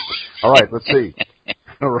All right, let's see.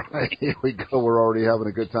 All right, here we go. We're already having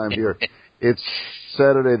a good time here. It's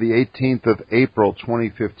Saturday, the 18th of April,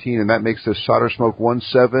 2015, and that makes this Solder Smoke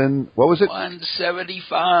 17. What was it?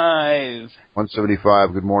 175.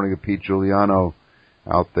 175. Good morning to Pete Giuliano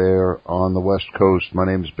out there on the West Coast. My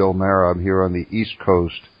name is Bill Mara. I'm here on the East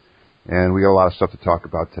Coast, and we got a lot of stuff to talk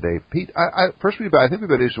about today. Pete, I think we've got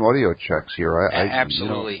to do some audio checks here.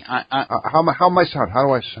 Absolutely. You know, how am I sound? How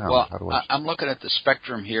do I sound? Well, I'm looking at the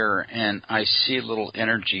spectrum here, and I see a little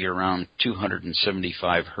energy around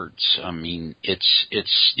 275 hertz. I mean, it's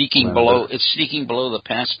sneaking below. It's sneaking below the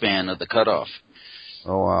passband of the cutoff.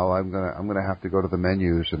 Oh well, I'm gonna have to go to the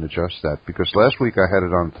menus and adjust that, because last week I had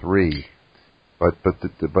it on 3. But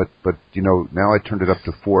you know, now I turned it up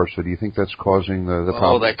to 4. So do you think that's causing the problem?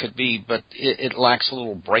 Oh, that could be, but it lacks a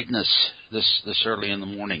little brightness this early in the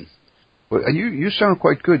morning. Well, you sound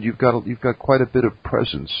quite good. You've got quite a bit of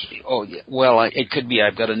presence. Oh, yeah. Well, it could be.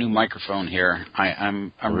 I've got a new microphone here.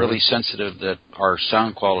 I'm really sensitive that our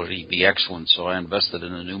sound quality be excellent, so I invested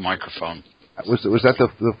in a new microphone. Was that the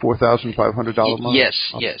 $4,500 model? Yes.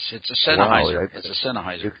 It's a Sennheiser. Wow, it's a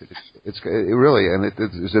Sennheiser. It's really, and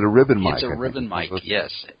is it a ribbon mic? It's a ribbon mic.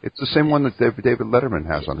 Yes. It's the same one that David Letterman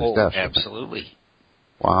has on his desk. Absolutely.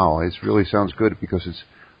 Wow, it really sounds good, because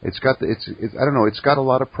it's got I don't know, it's got a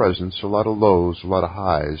lot of presence, a lot of lows, a lot of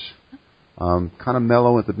highs, kind of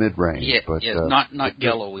mellow at the mid range. Yeah, but not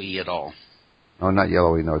yellowy at all. Oh, not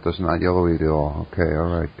yellowy. No, it does not yellowy at all. Okay,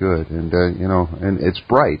 all right, good. And you know, and it's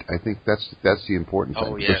bright. I think that's the important thing.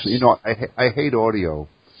 Oh, yes. Because, you know, I hate audio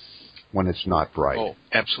when it's not bright. Oh,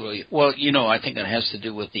 absolutely. Well, you know, I think it has to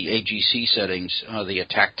do with the AGC settings, the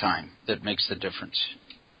attack time, that makes the difference.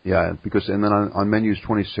 Yeah, because and then on menus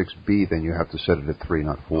 26B, then you have to set it at 3,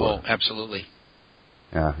 not 4. Oh, absolutely.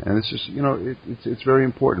 Yeah, and it's just, you know, it's very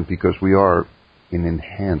important, because we are in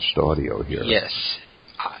enhanced audio here. Yes.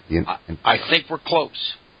 I think we're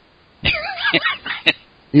close.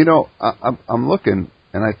 You know, I'm looking,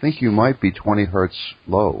 and I think you might be 20 hertz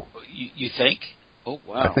low. You think? Oh,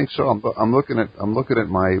 wow. I think so. I'm looking at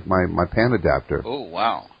my pan adapter. Oh,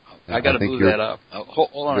 wow. I got to move that up.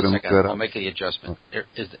 Hold on a second. I'll make the adjustment.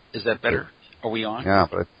 Is that better? Are we on? Yeah,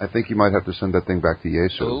 but I think you might have to send that thing back to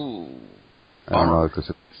Yaesu. Oh. I don't know, because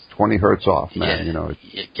it's 20 hertz off, man. Yeah, you know,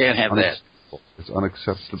 you can't have that. It's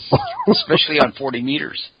unacceptable. Especially on 40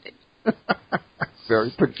 meters.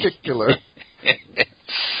 Very particular.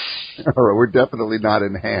 All right, we're definitely not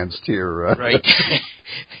enhanced here. Right.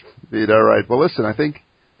 All right. Well, listen, I think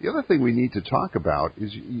the other thing we need to talk about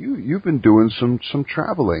is you've been doing some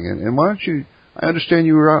traveling, and why don't you? I understand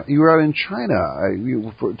you were out in China.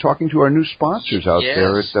 You were talking to our new sponsors out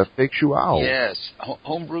there at Fake Shuao. Yes,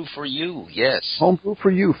 Homebrew for You. Yes, Homebrew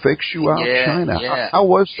for You, Fake Shuao, China. Yeah. How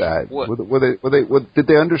was that? Did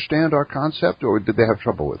they understand our concept, or did they have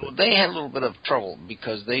trouble with it? Well, they had a little bit of trouble,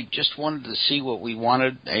 because they just wanted to see what we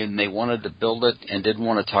wanted, and they wanted to build it, and didn't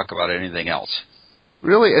want to talk about anything else.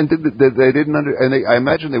 Really? And they didn't I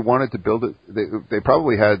imagine they wanted to build it. They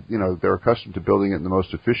probably had, you know, they're accustomed to building it in the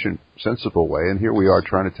most efficient, sensible way. And here we are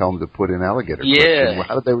trying to tell them to put in alligator clips. Yeah.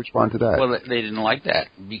 How did they respond to that? Well, they didn't like that,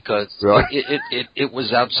 because really? it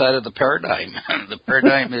was outside of the paradigm. The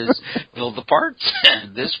paradigm is build the parts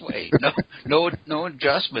this way. No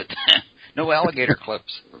adjustment. No alligator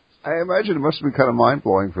clips. I imagine it must have been kind of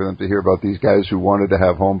mind-blowing for them to hear about these guys who wanted to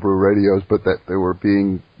have homebrew radios, but that they were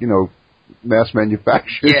being, you know, mass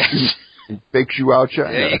manufactured. Yes. In Fake Shuao,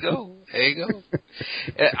 China. There you go.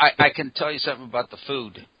 I can tell you something about the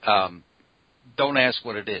food. Don't ask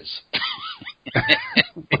what it is.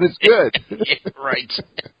 But it's good. Right.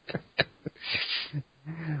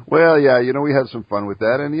 Well, yeah, you know, we had some fun with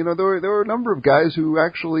that, and you know, there were a number of guys who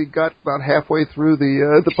actually got about halfway through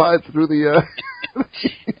the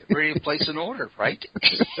ready to place an order, right?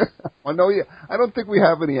 Well, no, yeah, I don't think we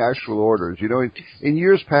have any actual orders. You know, in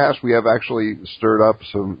years past, we have actually stirred up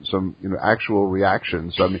some you know, actual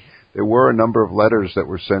reactions. I mean, there were a number of letters that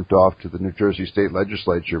were sent off to the New Jersey State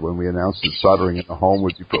Legislature when we announced that soldering in the home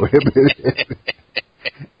would be prohibited.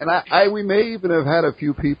 And we may even have had a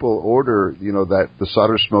few people order, you know, the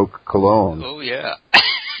Solder Smoke cologne. Oh yeah.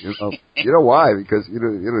 You know why? Because you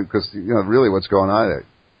know really what's going on there.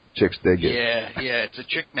 Chicks dig it. Yeah, it's a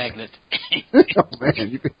chick magnet. Oh,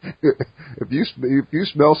 man, if you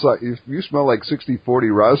smell like 60-40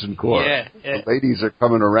 Rosencore, yeah. The ladies are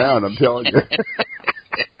coming around. I'm telling you.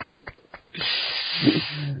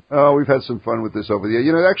 Oh, we've had some fun with this over the year.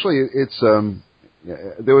 You know, actually, it's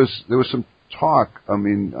there was some talk. I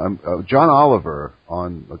mean, John Oliver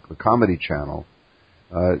on the Comedy Channel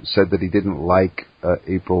said that he didn't like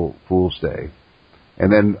April Fool's Day.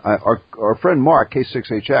 And then our friend Mark,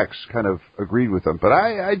 K6HX, kind of agreed with them. But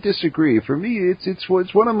I disagree. For me, it's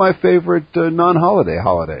one of my favorite non-holiday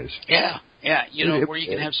holidays. Yeah, where you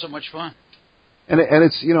can have so much fun. And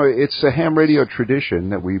it's, it's a ham radio tradition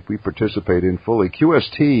that we participate in fully.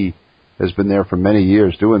 QST has been there for many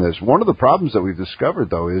years doing this. One of the problems that we've discovered,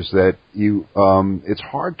 though, is that it's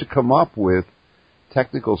hard to come up with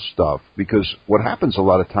technical stuff, because what happens a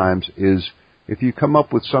lot of times is if you come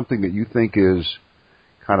up with something that you think is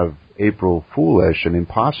kind of April Foolish and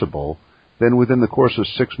impossible, then within the course of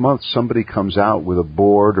 6 months, somebody comes out with a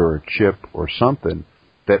board or a chip or something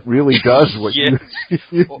that really does what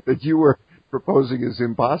that you were proposing is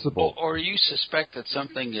impossible. Or you suspect that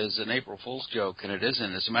something is an April Fool's joke, and it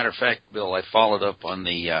isn't. As a matter of fact, Bill, I followed up on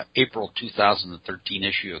the April 2013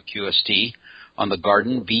 issue of QST on the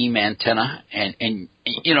Garden Beam antenna, and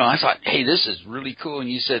I thought, hey, this is really cool. And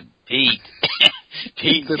you said, Pete,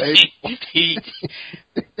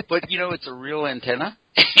 but it's a real antenna.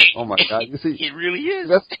 Oh my God! You see, it really is.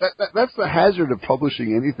 That's the hazard of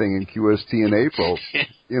publishing anything in QST in April.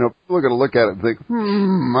 People are going to look at it and think,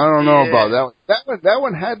 I don't know about that one. That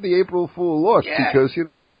one had the April Fool look because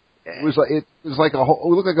it was like it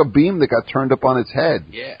looked like a beam that got turned up on its head.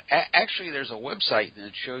 Yeah, actually, there's a website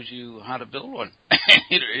that shows you how to build one.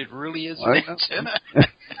 it really is an antenna.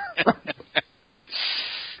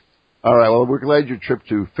 All right. Well, we're glad your trip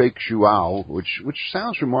to Fake You Out, which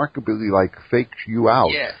sounds remarkably like Fake You Out.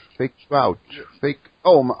 Yeah. Fake You Out. Fake.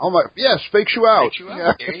 Oh my. Yes, Fake You Out. Fake You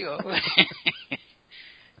Out. There you go.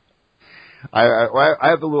 I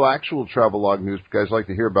have the little actual travelogue news. You guys like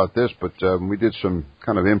to hear about this, but we did some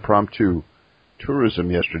kind of impromptu tourism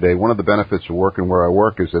yesterday. One of the benefits of working where I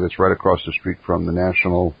work is that it's right across the street from the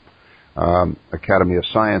National Academy of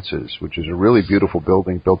Sciences, which is a really beautiful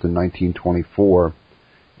building built in 1924.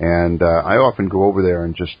 And I often go over there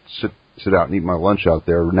and just sit out and eat my lunch out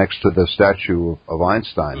there next to the statue of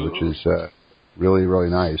Einstein, which is really, really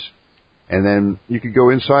nice. And then you could go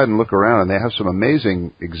inside and look around, and they have some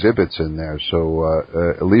amazing exhibits in there. So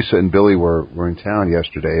Elisa and Billy were in town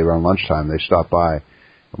yesterday around lunchtime. They stopped by,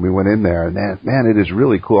 and we went in there. And man, it is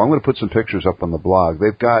really cool. I'm going to put some pictures up on the blog.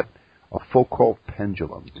 They've got a Foucault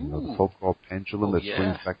pendulum, the Foucault pendulum that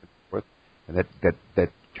swings back and forth, and that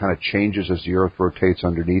kind of changes as the Earth rotates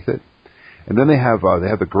underneath it. And then they have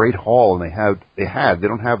the Great Hall, and they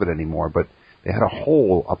don't have it anymore, but they had a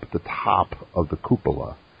hole up at the top of the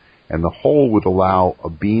cupola, and the hole would allow a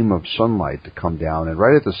beam of sunlight to come down. And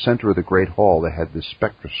right at the center of the Great Hall, they had this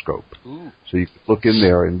spectroscope, so you could look in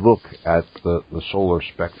there and look at the solar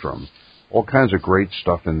spectrum. All kinds of great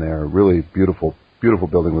stuff in there. Really beautiful, beautiful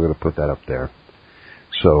building. We're going to put that up there.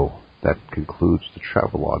 So that concludes the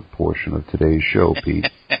travelogue portion of today's show, Pete.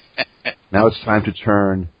 Now it's time to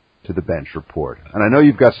turn to the bench report. And I know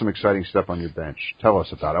you've got some exciting stuff on your bench. Tell us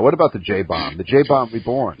about it. What about the J-Bomb? The J-Bomb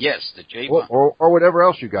Reborn? Yes, the J-Bomb. Or whatever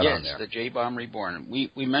else you got on there. Yes, the J-Bomb Reborn. We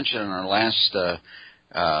mentioned in our last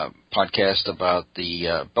podcast about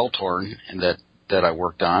the belt horn that I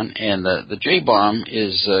worked on, and the J-Bomb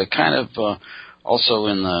is kind of also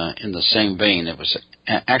in the same vein. It was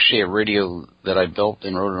actually a radio that I built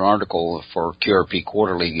and wrote an article for QRP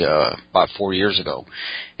Quarterly about 4 years ago.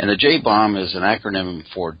 And the J-Bomb is an acronym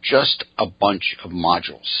for just a bunch of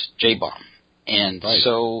modules, J-Bomb. And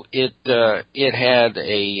so it had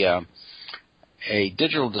a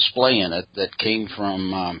digital display in it that came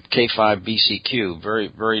from K5 BCQ, very,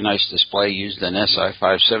 very nice display, used an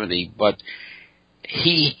SI570, but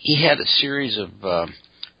he had a series of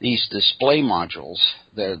these display modules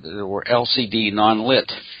that were LCD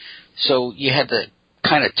non-lit. So you had to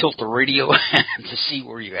kind of tilt the radio to see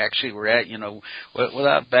where you actually were at,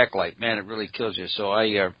 without backlight. Man, it really kills you. So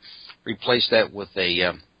I replaced that with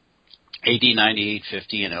a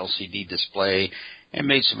AD9850, an LCD display, and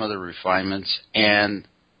made some other refinements. And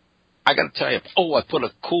I got to tell you, I put a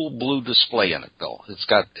cool blue display in it, though. It's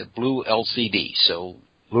got a blue LCD, so...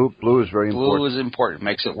 Blue is very important. Blue is important. It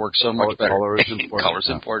makes it work so much better. Color is important. Color is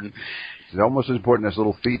important. It's almost as important as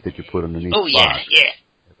little feet that you put underneath the box.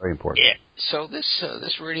 Very important. Yeah. So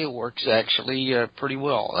this radio works actually pretty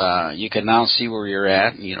well. You can now see where you're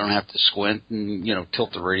at, and you don't have to squint and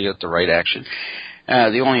tilt the radio at the right action.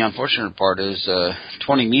 The only unfortunate part is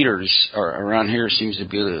 20 meters around here seems to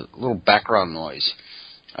be a little background noise.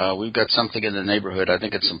 We've got something in the neighborhood. I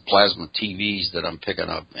think it's some plasma TVs that I'm picking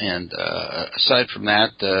up. And aside from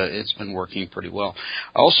that, it's been working pretty well.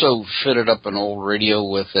 I also fitted up an old radio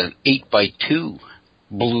with an 8x2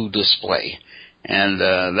 blue display. And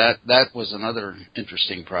that was another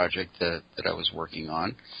interesting project that I was working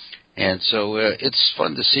on. And so it's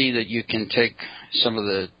fun to see that you can take some of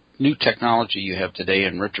the new technology you have today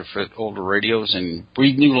and retrofit older radios and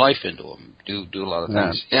breathe new life into them. Do a lot of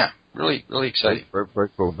things. Yeah, really exciting. Very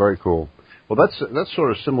cool. Very cool. Well, that's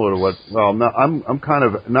sort of similar to what. Well, I'm kind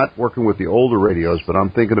of not working with the older radios, but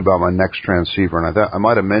I'm thinking about my next transceiver, and I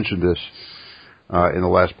might have mentioned this in the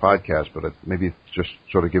last podcast, but maybe just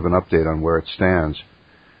sort of give an update on where it stands,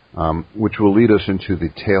 which will lead us into the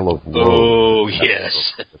tale of woe. Oh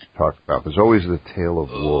yes. Talk about. There's always the tale of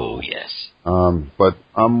woe. Oh yes. But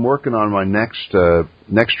I'm working on my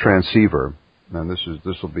next transceiver, and this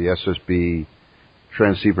will be SSB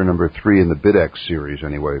transceiver number 3 in the BitX series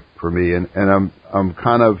anyway for me, and I'm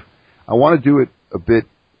kind of, I want to do it a bit.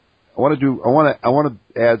 I want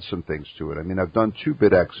to add some things to it. I mean, I've done 2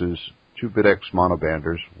 BitX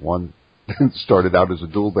monobanders. One started out as a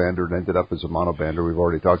dual bander and ended up as a monobander. We've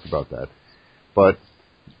already talked about that. But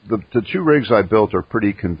the 2 rigs I built are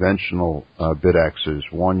pretty conventional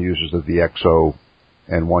BitXs. One uses the VXO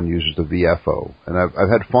and one uses the VFO. And I've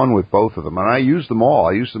had fun with both of them, and I use them all.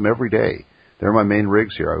 I use them every day. They're my main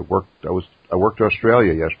rigs here. I worked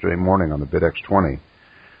Australia yesterday morning on the BitX20.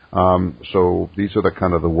 So these are the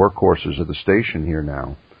kind of the workhorses of the station here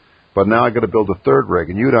now. But now I got to build a 3rd rig,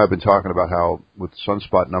 and you and I have been talking about how with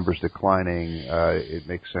sunspot numbers declining, it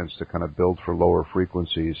makes sense to kind of build for lower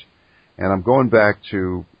frequencies. And I'm going back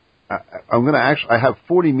to, I have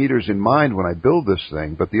 40 meters in mind when I build this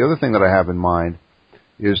thing, but the other thing that I have in mind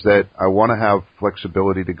is that I want to have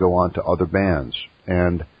flexibility to go on to other bands.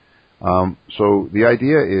 And so the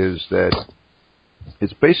idea is that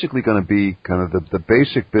it's basically going to be kind of the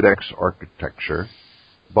basic BitX architecture,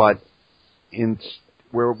 but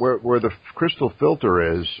where the crystal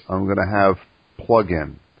filter is, I'm going to have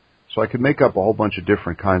plug-in. So I can make up a whole bunch of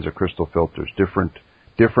different kinds of crystal filters, different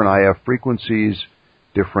IF frequencies,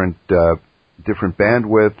 different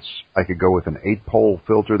bandwidths. I could go with an 8-pole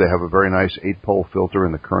filter. They have a very nice 8-pole filter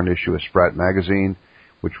in the current issue of Sprat Magazine,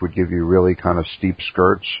 which would give you really kind of steep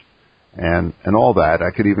skirts. And all that.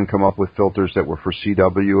 I could even come up with filters that were for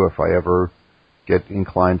CW if I ever get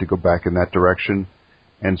inclined to go back in that direction.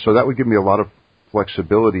 And so that would give me a lot of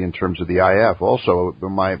flexibility in terms of the IF. Also,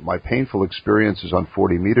 my painful experiences on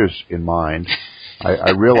 40 meters in mind,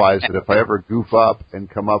 I realized that if I ever goof up and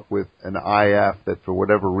come up with an IF that for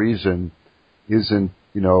whatever reason isn't,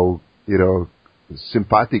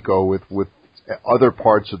 simpatico with other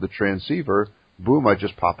parts of the transceiver, boom, I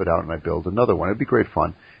just pop it out and I build another one. It'd be great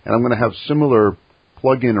fun. And I'm going to have similar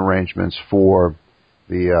plug-in arrangements for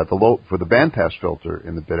the bandpass filter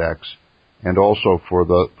in the BitX, and also for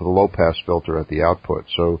the low pass filter at the output.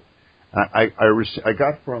 So I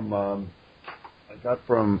got from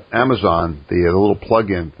Amazon the little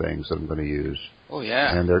plug-in things that I'm going to use. Oh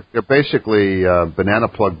yeah. And they're basically banana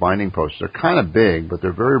plug binding posts. They're kind of big, but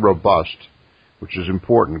they're very robust, which is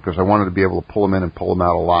important because I wanted to be able to pull them in and pull them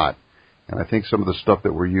out a lot. And I think some of the stuff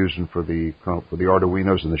that we're using for the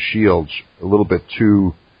Arduinos and the Shields a little bit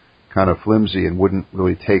too kind of flimsy and wouldn't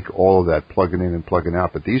really take all of that plugging in and plugging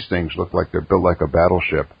out. But these things look like they're built like a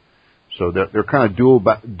battleship. So they're kind of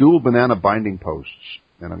dual banana binding posts.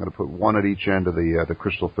 And I'm going to put one at each end of the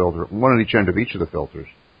crystal filter, one at each end of each of the filters.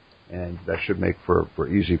 And that should make for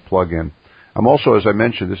easy plug-in. I'm also, as I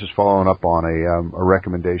mentioned, this is following up on a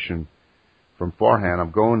recommendation from Farhan.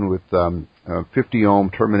 I'm going with 50 ohm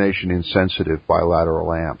termination insensitive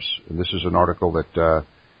bilateral amps, and this is an article that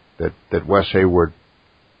Wes Hayward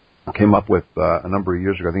came up with a number of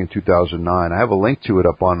years ago, I think in 2009. I have a link to it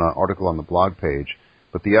up on an article on the blog page.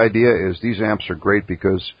 But the idea is these amps are great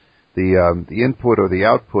because the input or the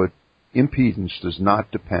output impedance does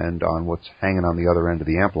not depend on what's hanging on the other end of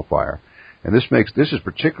the amplifier, and this is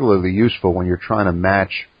particularly useful when you're trying to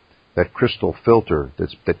match that crystal filter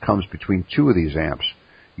that comes between 2 of these amps.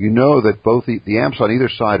 You know that both the amps on either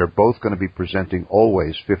side are both going to be presenting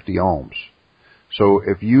always 50 ohms. So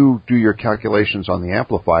if you do your calculations on the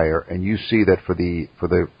amplifier and you see that for the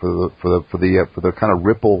kind of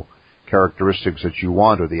ripple characteristics that you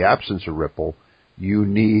want, or the absence of ripple, you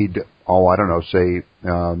need 200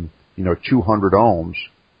 ohms,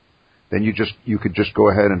 then you could just go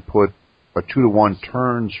ahead and put a 2-to-1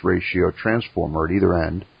 turns ratio transformer at either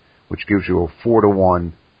end, which gives you a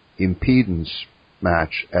 4-to-1 impedance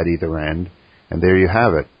match at either end, and there you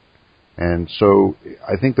have it. And so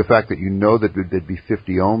I think the fact that you know that there'd be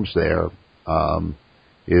 50 ohms there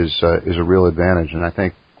is a real advantage. And I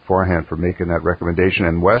thank Farhan for making that recommendation,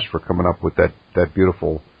 and Wes for coming up with that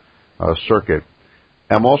beautiful circuit.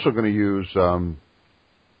 I'm also going to use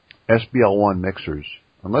SBL1 mixers.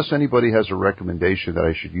 Unless anybody has a recommendation that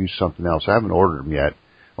I should use something else, I haven't ordered them yet.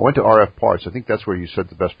 I went to RF Parts. I think that's where you said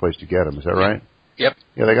the best place to get them. Is that right? Yep.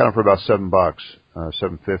 Yeah, they got them for about $7,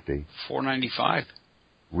 $7.50. $4.95.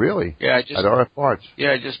 Really? Yeah, at RF Parts.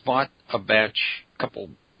 Yeah, I just bought a batch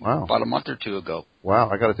about a month or two ago. Wow,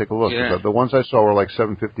 I got to take a look. Yeah. The ones I saw were like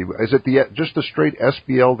 $750. Is it just the straight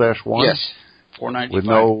SBL-1? Yes, $495. With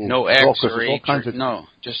no X or all H kinds or no,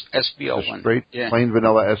 just SBL one. Straight plain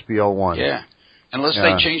vanilla SBL-1. Yeah. Unless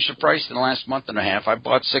they changed the price in the last month and a half. I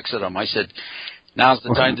bought 6 of them. I said, now's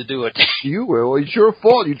the time to do it. It's your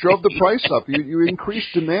fault. You drove the price up. You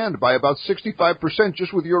increased demand by about 65%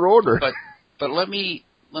 just with your order. But let me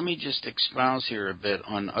just expound here a bit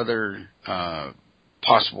on other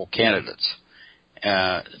possible candidates,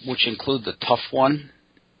 which include the Tough One,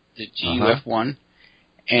 the GUF1,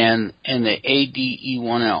 and the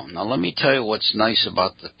ADE1L. Now, let me tell you what's nice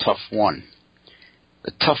about the Tough One.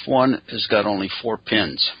 The Tough One has got only 4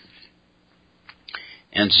 pins.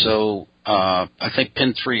 And so I think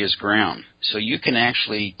pin 3 is ground. So you can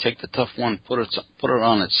actually take the Tough One, put it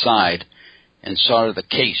on its side, and solder the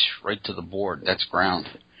case right to the board. That's ground.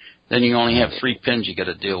 Then you only have 3 pins you got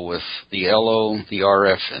to deal with, the LO, the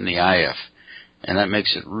RF, and the IF. And that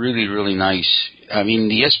makes it really, really nice. I mean,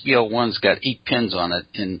 the SBL1's got 8 pins on it,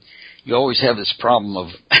 and you always have this problem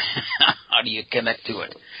of how do you connect to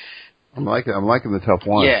it. I'm liking the Tough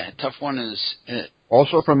One. Yeah, Tough One is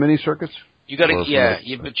also from Mini Circuits. You got to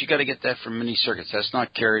but you got to get that from Mini Circuits. That's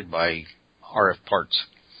not carried by RF Parts.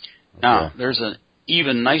 Okay. Now there's an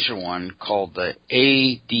even nicer one called the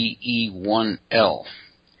ADE1L,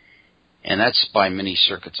 and that's by Mini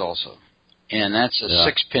Circuits also, and that's a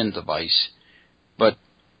 6-pin device, but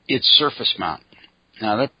it's surface mount.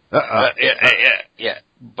 Now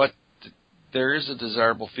but there is a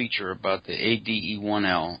desirable feature about the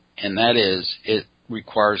ADE1L, and that is it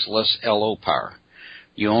requires less LO power.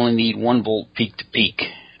 You only need 1 volt peak to peak,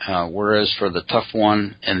 whereas for the Tough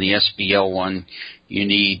One and the SBL one, you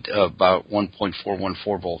need about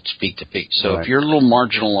 1.414 volts peak to peak. So if you're a little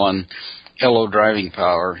marginal on LO driving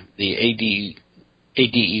power, the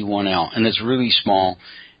ADE1L, and it's really small,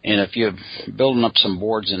 and if you're building up some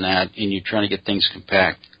boards in that and you're trying to get things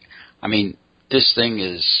compact, I mean, this thing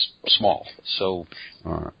is small. So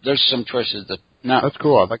there's some choices that. Now, that's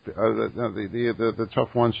cool. I like the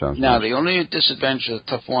Tough One sounds. Now, nice. The only disadvantage of the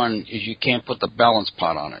Tough One is you can't put the balance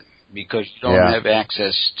pot on it because you don't have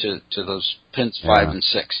access to those pins 5 and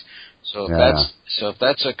 6. So if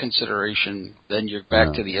that's a consideration, then you're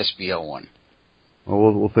back to the SBL one.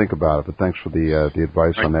 Well, we'll think about it. But thanks for the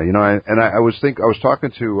advice on that. You know, I was talking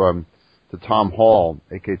to Tom Hall,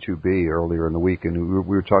 AK2B, earlier in the week, and we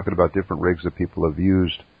were talking about different rigs that people have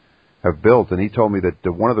built, and he told me that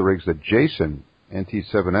one of the rigs that Jason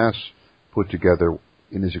NT7S put together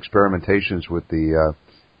in his experimentations with the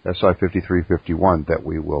SI5351 that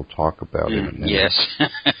we will talk about in a minute. Yes.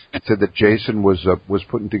 Said that Jason was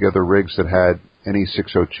putting together rigs that had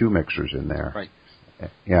NE602 mixers in there. Right.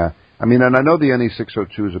 Yeah. I mean, and I know the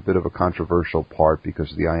NE602 is a bit of a controversial part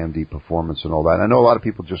because of the IMD performance and all that. I know a lot of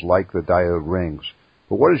people just like the diode rings.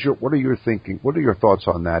 But what are your thinking? What are your thoughts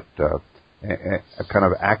on that a kind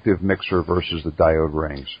of active mixer versus the diode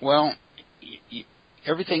rings? Well,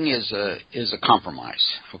 everything is a compromise,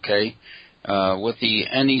 okay? With the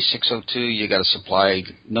NE602, you got to supply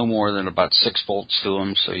no more than about 6 volts to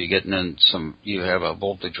them, so you're getting in you have a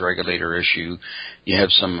voltage regulator issue, you have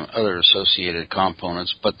some other associated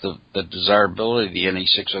components, but the desirability of the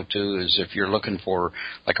NE602 is if you're looking for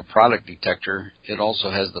like a product detector, it also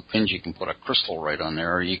has the pins you can put a crystal right on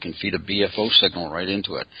there, or you can feed a BFO signal right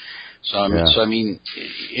into it. So I mean,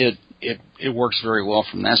 it works very well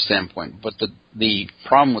from that standpoint. But the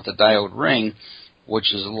problem with the diode ring,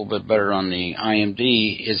 which is a little bit better on the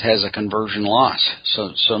IMD, has a conversion loss.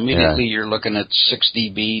 So immediately you're looking at 6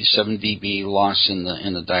 dB, 7 dB loss in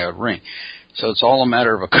the diode ring. So it's all a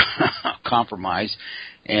matter of a compromise.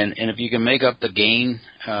 And if you can make up the gain,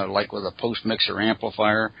 like with a post mixer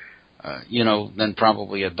amplifier, then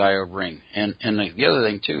probably a diode ring. And the other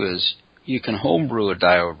thing too is you can homebrew a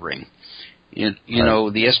diode ring. You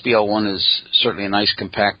know, the SBL1 is certainly a nice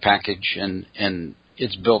compact package, and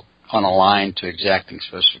it's built on a line to exacting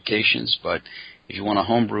specifications, but if you want to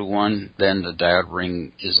homebrew one, then the diode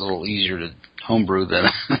ring is a little easier to homebrew than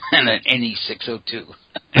an NE602.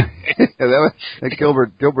 That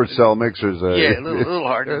Gilbert cell mixers. A little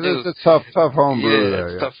hard to do. It's a tough homebrew. Yeah,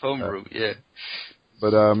 it's tough homebrew. Yeah.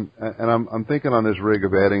 But and I'm thinking on this rig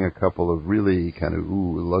of adding a couple of really kind of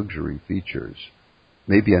luxury features.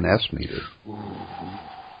 Maybe an S meter. Ooh.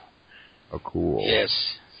 Oh, cool.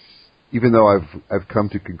 Yes. Even though I've come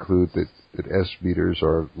to conclude that S meters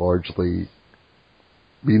are largely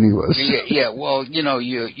meaningless. Yeah. Well,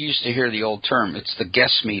 you used to hear the old term. It's the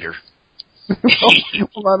guess meter.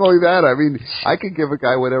 Well, not only that, I mean, I can give a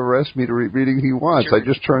guy whatever S meter reading he wants. Sure. I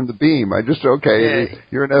just turn the beam. I just,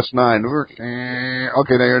 you're an S9.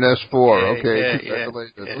 Okay, now you're an S4. Okay,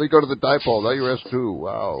 congratulations. Let me go to the dipole. Now you're S2.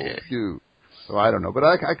 Wow, you. So I don't know, but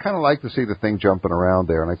I kind of like to see the thing jumping around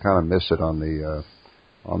there, and I kind of miss it on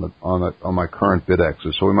on my current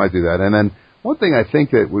BitXs. So we might do that. And then one thing I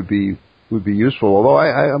think that would be useful, although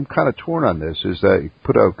I'm kind of torn on this, is that you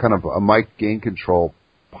put a kind of a mic gain control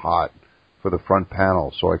pot for the front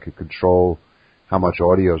panel so I could control how much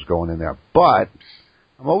audio is going in there. But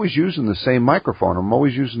I'm always using the same microphone. I'm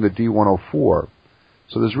always using the D104.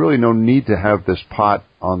 So there's really no need to have this pot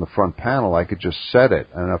on the front panel. I could just set it.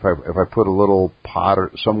 And if I put a little pot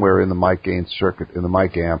or somewhere in the mic gain circuit, in the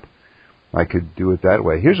mic amp, I could do it that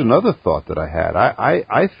way. Here's another thought that I had.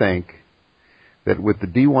 I think that with the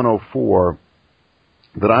D104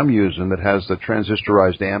 that I'm using that has the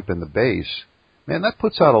transistorized amp in the bass, man, that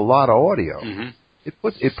puts out a lot of audio. Mm-hmm.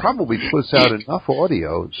 It probably puts out enough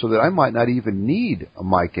audio so that I might not even need a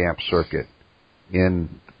mic amp circuit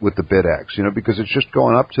in with the BitX, because it's just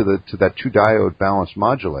going up to that 2 diode balanced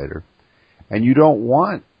modulator, and you don't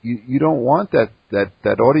want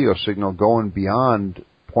that audio signal going beyond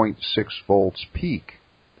 0.6 volts peak,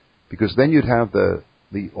 because then you'd have the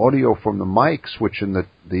audio from the mic switching the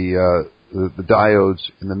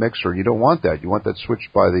diodes in the mixer. You don't want that. You want that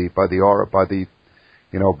switched by the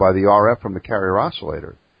RF from the carrier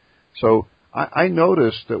oscillator. So I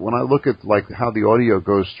noticed that when I look at like how the audio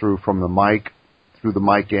goes through from the mic through the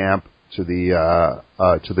mic amp to the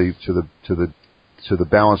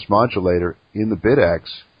balanced modulator in the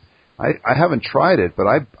BitX, I haven't tried it, but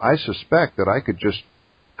I suspect that I could just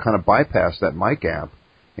kind of bypass that mic amp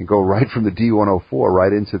and go right from the D104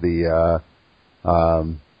 right into the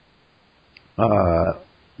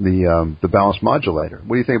balanced modulator.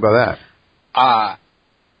 What do you think about that?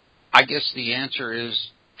 I guess the answer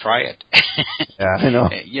is try it. Yeah, I know.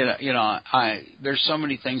 There's so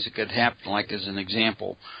many things that could happen. Like as an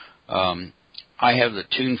example, I have the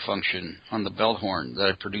tune function on the belt horn that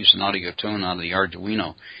I produce an audio tone out of the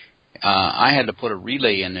Arduino. I had to put a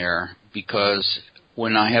relay in there because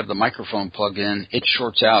when I have the microphone plugged in, it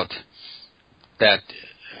shorts out that,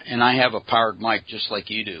 and I have a powered mic just like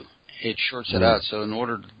you do. It shorts it out. So in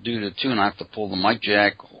order to do the tune, I have to pull the mic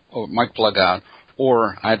jack or mic plug out,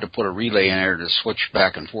 or I had to put a relay in there to switch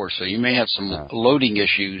back and forth. So you may have some loading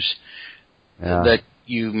issues that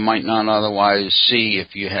you might not otherwise see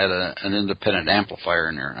if you had an independent amplifier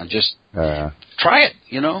in there. Try it,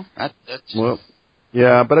 That's well,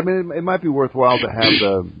 yeah, but I mean, it might be worthwhile to have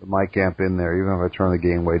the mic amp in there, even if I turn the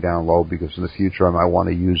gain way down low, because in the future I might want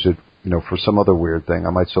to use it, for some other weird thing. I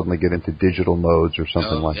might suddenly get into digital modes or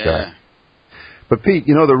something that. But Pete,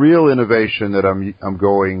 the real innovation that I'm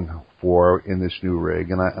going for in this new rig,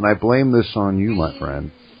 and I blame this on you, my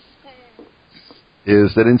friend,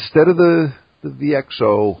 is that instead of the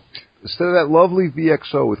VXO, instead of that lovely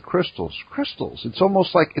VXO with crystals, it's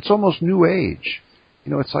almost new age.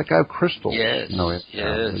 It's like I have crystals. Yes.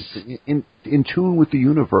 In tune with the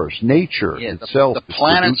universe, nature itself. The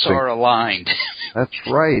planets are aligned. That's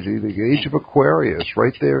right. The age of Aquarius,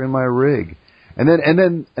 right there in my rig. And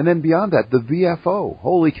then beyond that, the VFO.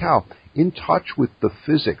 Holy cow! In touch with the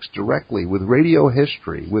physics directly, with radio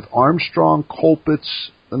history, with Armstrong Colpitts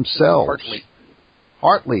themselves.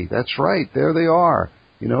 Hartley. That's right. There they are.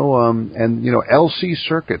 LC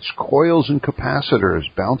circuits, coils and capacitors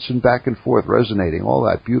bouncing back and forth, resonating, all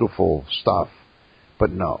that beautiful stuff.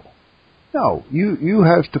 But no, you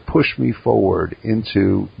have to push me forward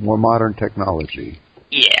into more modern technology.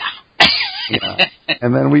 Yeah.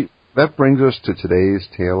 And then that brings us to today's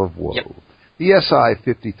tale of woe. Yep. The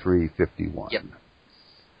SI-5351. Yep.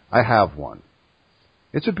 I have one.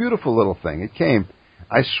 It's a beautiful little thing. It came,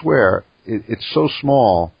 I swear, it's so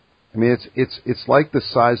small. I mean, it's like the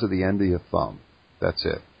size of the end of your thumb. That's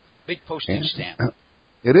it. Big postage stamp.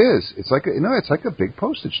 It is. It's like a big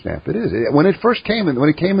postage stamp. It is. When it first came in, when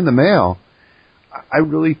it came in the mail, I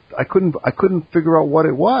couldn't figure out what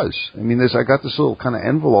it was. I mean, I got this little kind of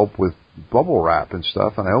envelope with bubble wrap and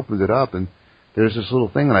stuff, and I opened it up, and there's this little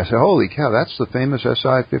thing, and I said, "Holy cow, that's the famous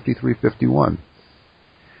SI-5351."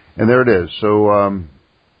 And there it is. So.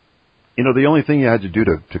 The only thing you had to do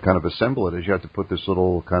to kind of assemble it is you had to put this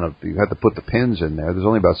little you had to put the pins in there. There's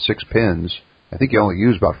only about 6 pins. I think you only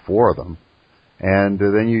use about 4 of them. And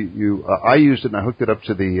then I used it and I hooked it up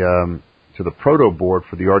to the proto board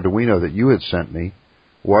for the Arduino that you had sent me,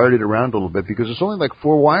 wired it around a little bit because it's only like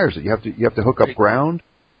 4 wires that you have to hook up ground.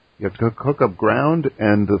 You have to hook up ground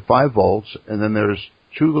and the 5 volts, and then there's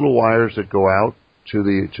 2 little wires that go out to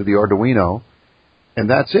the Arduino, and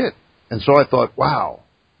that's it. And so I thought, wow.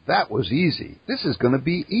 that was easy. This is going to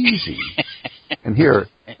be easy. And here,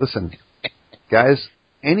 listen, guys,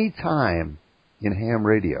 any time in ham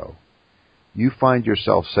radio you find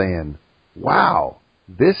yourself saying, wow,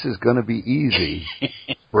 this is going to be easy,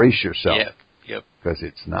 brace yourself. Yep. Because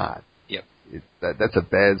it's not. Yep. That's a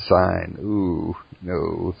bad sign. Ooh,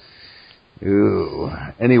 no. Ooh.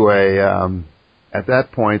 Anyway, at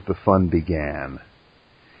that point, the fun began.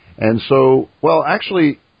 And so, well,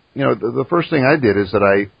 actually, the first thing I did is that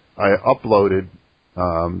I uploaded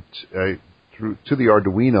to the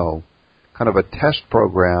Arduino kind of a test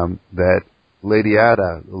program that Lady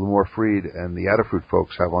Ada, Limor Fried, and the Adafruit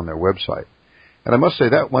folks have on their website. And I must say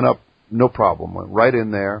that went up no problem. Went right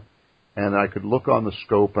in there, and I could look on the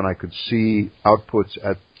scope and I could see outputs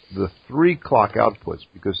at the 3 clock outputs,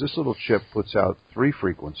 because this little chip puts out 3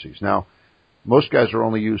 frequencies. Now, most guys are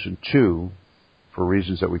only using 2 for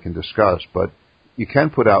reasons that we can discuss, but you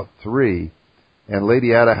can put out 3. And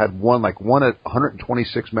Lady Ada had one at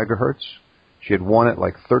 126 megahertz. She had one at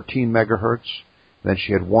like 13 megahertz. Then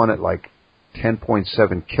she had one at like 10.7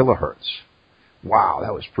 kilohertz. Wow,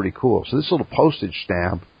 that was pretty cool. So this little postage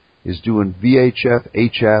stamp is doing VHF,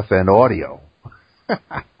 HF, and audio.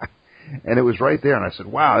 And it was right there, and I said,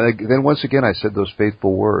 wow. And then once again I said those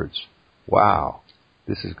faithful words, wow,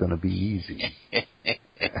 this is going to be easy.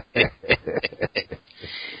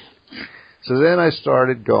 So then I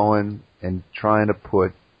started going and trying to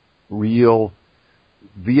put real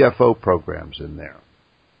VFO programs in there,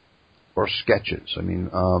 or sketches. I mean,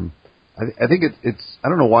 I think it's, I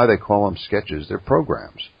don't know why they call them sketches. They're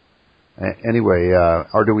programs. Anyway,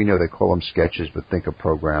 Arduino, they call them sketches, but think of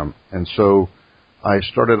program. And so I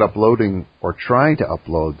started uploading, or trying to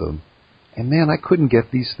upload them, and man, I couldn't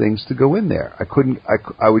get these things to go in there. I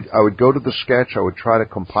would go to the sketch, I would try to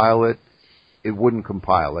compile it, it wouldn't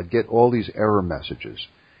compile. I'd get all these error messages.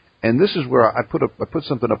 And this is where I put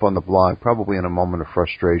something up on the blog, probably in a moment of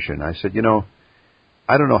frustration. I said,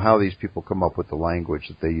 I don't know how these people come up with the language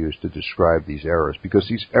that they use to describe these errors, because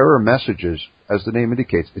these error messages, as the name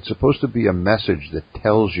indicates, it's supposed to be a message that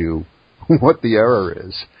tells you what the error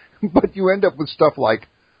is. But you end up with stuff like,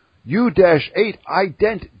 U-8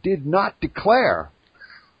 ident did not declare.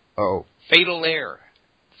 Oh. Fatal error.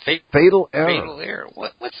 Fatal error. Fatal error.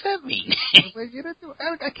 What's that mean?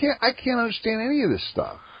 I can't understand any of this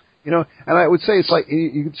stuff. And I would say it's like,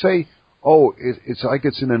 you could say, oh, it's like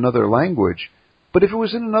it's in another language. But if it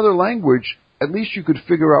was in another language, at least you could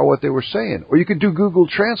figure out what they were saying. Or you could do Google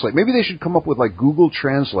Translate. Maybe they should come up with like Google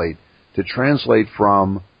Translate to translate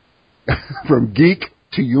from geek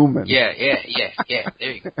to human. Yeah.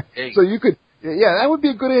 There you go. So you could, that would be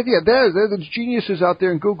a good idea. There's the geniuses out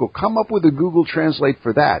there in Google. Come up with a Google Translate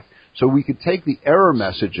for that. So we could take the error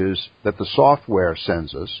messages that the software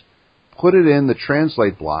sends us, put it in the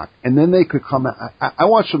translate block, and then they could come. I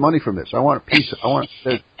want some money from this. I want a piece.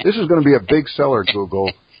 This is going to be a big seller,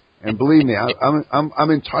 Google. And believe me, I'm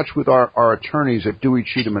in touch with our attorneys at Dewey,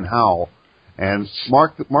 Cheatham and Howell. And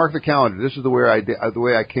mark the calendar. This is the way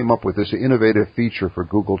I came up with this innovative feature for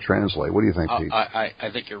Google Translate. What do you think, Pete? I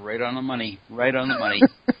think you're right on the money. Right on the money.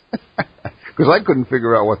 Because I couldn't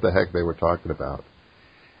figure out what the heck they were talking about.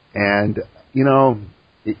 And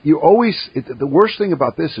the worst thing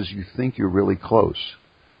about this is you think you're really close,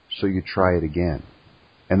 so you try it again,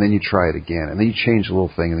 and then you try it again, and then you change a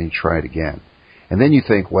little thing, and then you try it again, and then you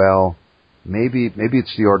think, well, maybe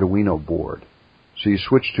it's the Arduino board. So you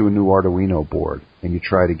switch to a new Arduino board, and you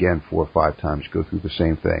try it again 4 or 5 times, go through the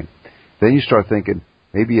same thing. Then you start thinking,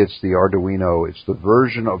 maybe it's the Arduino, it's the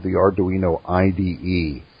version of the Arduino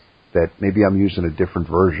IDE that maybe I'm using a different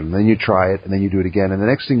version. Then you try it, and then you do it again, and the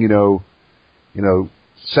next thing you know,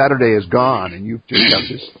 Saturday is gone, and you've just got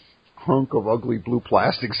this hunk of ugly blue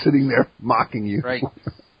plastic sitting there mocking you. Right.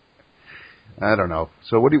 I don't know.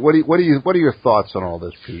 So what are your thoughts on all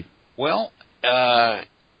this, Pete? Well,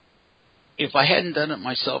 if I hadn't done it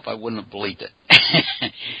myself, I wouldn't have believed it.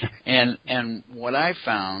 And what I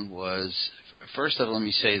found was, first of all, let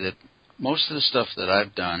me say that most of the stuff that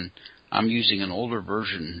I've done, I'm using an older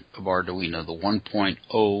version of Arduino, the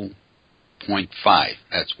 1.0.5.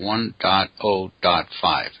 That's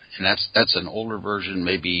 1.0.5. And that's an older version,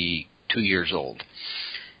 maybe 2 years old.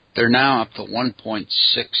 They're now up to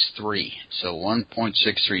 1.63. So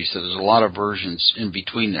 1.63. So there's a lot of versions in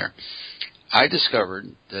between there. I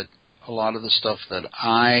discovered that a lot of the stuff that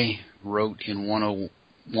I wrote in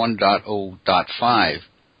 1.0.5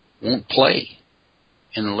 won't play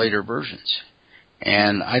in the later versions.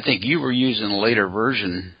 And I think you were using a later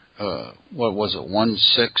version, what was it,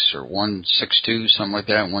 1.6 or 1.62, something like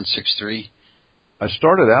that, 1.63? I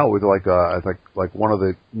started out with like one of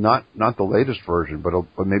the not the latest version, but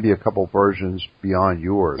maybe a couple versions beyond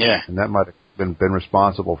yours, and that might have been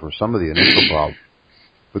responsible for some of the initial problems.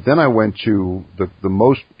 But then I went to the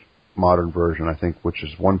most modern version, I think, which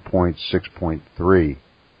is 1.6.3,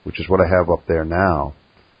 which is what I have up there now,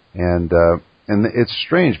 and it's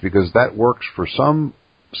strange because that works for some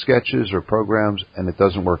sketches or programs, and it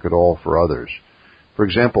doesn't work at all for others. For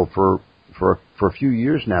example, for a few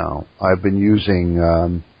years now, I've been using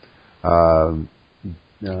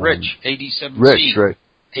Rich 87C. Rich, right?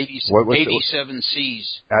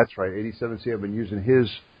 87Cs. That's right, 87C. I've been using his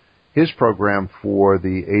program for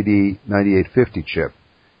the AD9850 chip,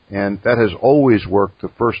 and that has always worked the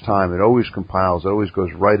first time. It always compiles. It always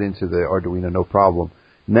goes right into the Arduino, no problem.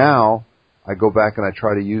 Now I go back and I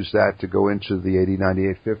try to use that to go into the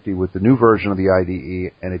AD9850 with the new version of the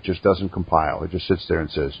IDE, and it just doesn't compile. It just sits there and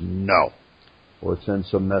says no, or it sends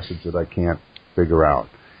some message that I can't figure out.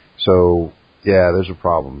 So yeah, there's a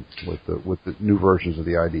problem with the new versions of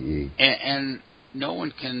the IDE. And no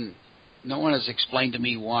one has explained to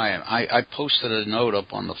me why. I posted a note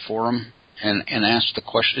up on the forum and asked the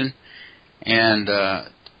question, and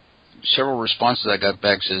several responses I got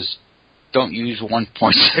back says, don't use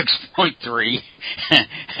 1.6.3.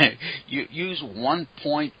 Use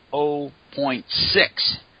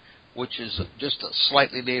 1.0.6, which is just a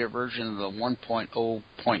slightly later version of the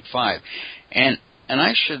 1.0.5. And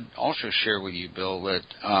I should also share with you, Bill, that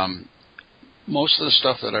most of the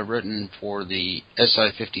stuff that I've written for the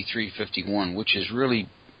SI5351, which is really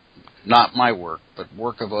not my work, but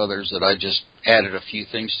work of others that I just added a few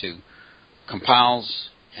things to, compiles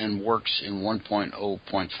and works in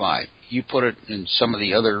 1.0.5. You put it in some of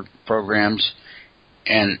the other programs,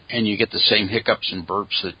 and you get the same hiccups and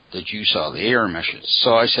burps that you saw, the error messages.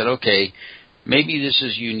 So I said, okay, maybe this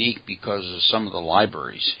is unique because of some of the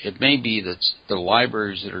libraries. It may be that the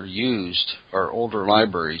libraries that are used are older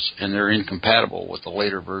libraries, and they're incompatible with the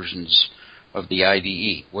later versions of the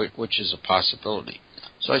IDE, which is a possibility.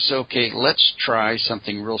 So I said, okay, let's try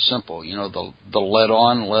something real simple. You know, the let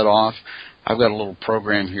on, let off. I've got a little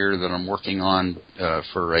program here that I'm working on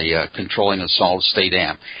for controlling a solid-state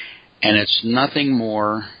amp. And it's nothing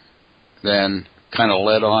more than kind of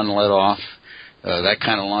let on, let off, that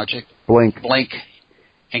kind of logic. Blink.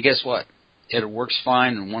 And guess what? It works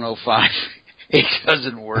fine in 105. It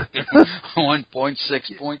doesn't work in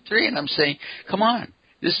 1.6.3. And I'm saying, come on,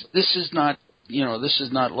 this is not... You know, this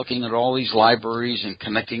is not looking at all these libraries and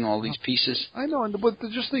connecting all these pieces. I know, but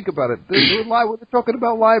just think about it. They're talking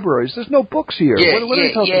about libraries. There's no books here. What are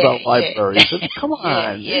they talking about libraries? Come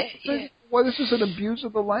on. Well, this is an abuse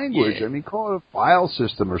of the language. I mean, call it a file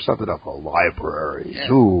system or something. I'll call libraries.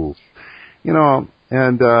 Yeah. Ooh. You know,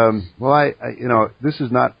 and, I this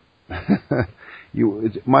is not,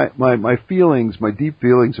 my feelings, my deep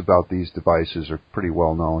feelings about these devices are pretty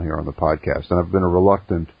well known here on the podcast, and I've been a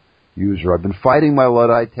reluctant user. I've been fighting my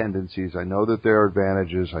Luddite tendencies. I know that there are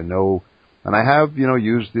advantages. I know, and I have,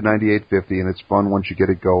 used the 9850, and it's fun once you get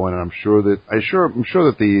it going. And I'm sure that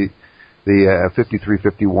the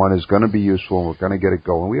 5351 is going to be useful, and we're going to get it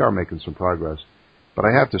going. We are making some progress, but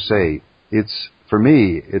I have to say, for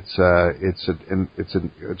me, it's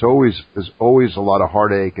always a lot of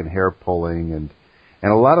heartache and hair pulling, and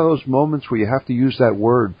a lot of those moments where you have to use that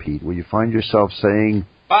word, Pete, where you find yourself saying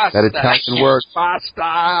Basta. that Italian word,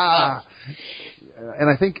 basta. And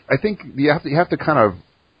I think you have to kind of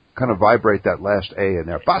vibrate that last A in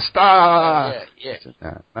there, basta. Yeah.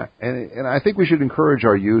 And I think we should encourage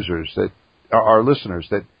our users, our listeners,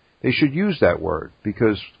 that they should use that word,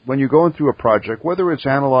 because when you're going through a project, whether it's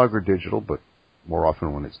analog or digital, but more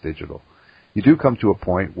often when it's digital, you do come to a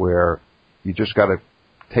point where you just got to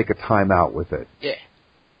take a time out with it. Yeah.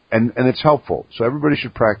 And it's helpful. So everybody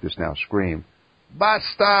should practice now. Scream,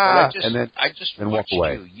 basta! I just walk watched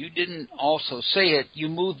away. You didn't also say it. You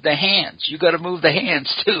moved the hands. You got to move the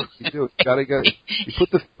hands too. You do. You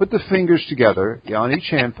put the fingers together. On each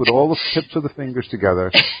hand, put all the tips of the fingers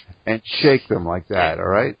together, and shake them like that. All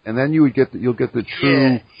right, and then you'll get the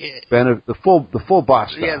true benefit, the full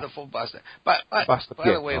basta. Yeah, the full basta. By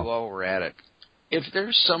the way, while we're at it, if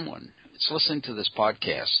there's someone that's listening to this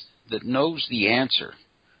podcast that knows the answer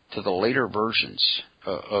to the later versions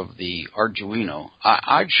of the Arduino,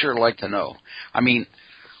 I'd sure like to know. I mean,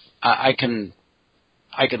 I can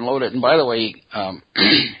load it. And by the way,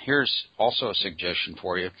 here's also a suggestion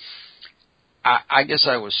for you. I guess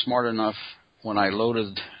I was smart enough when I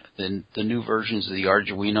loaded the new versions of the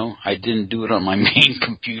Arduino, I didn't do it on my main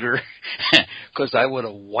computer because I would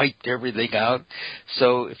have wiped everything out.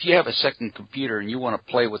 So if you have a second computer and you want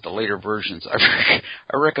to play with the later versions, I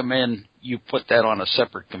recommend you put that on a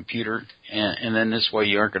separate computer, and then this way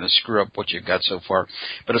you aren't going to screw up what you've got so far.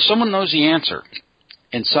 But if someone knows the answer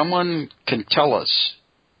and someone can tell us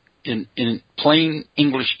in plain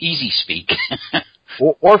English, easy speak,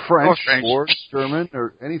 or French, or German,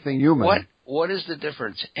 or anything human. What is the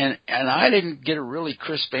difference? And I didn't get a really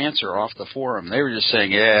crisp answer off the forum. They were just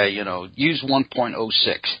saying, use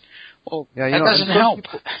 1.06. Well, that doesn't help.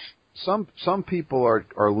 Some people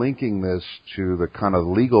are linking this to the kind of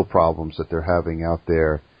legal problems that they're having out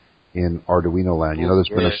there in Arduino land. There's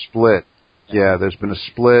been a split. Yeah, there's been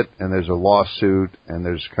a split, and there's a lawsuit, and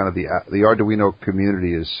there's kind of the Arduino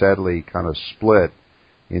community is sadly kind of split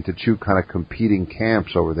into two kind of competing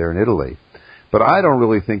camps over there in Italy. But I don't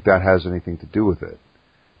really think that has anything to do with it,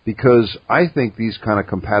 because I think these kind of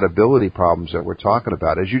compatibility problems that we're talking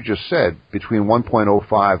about, as you just said, between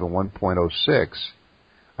 1.05 and 1.06,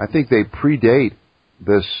 I think they predate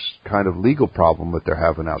this kind of legal problem that they're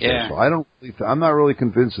having out there. So I'm not really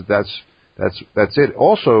convinced that that's it.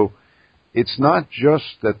 Also, it's not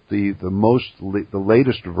just that the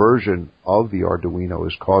latest version of the Arduino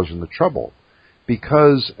is causing the trouble,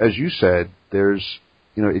 because as you said, there's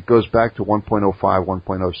it goes back to 1.05,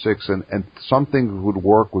 1.06, and something would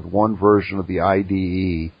work with one version of the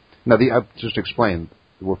IDE. Now, I've just explained,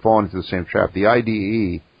 we're falling into the same trap. The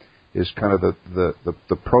IDE is kind of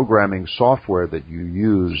the programming software that you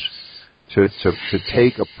use to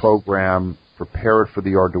take a program, prepare it for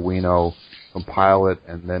the Arduino, compile it,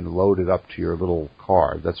 and then load it up to your little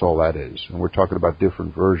card. That's all that is. And we're talking about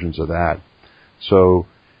different versions of that. So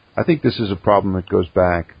I think this is a problem that goes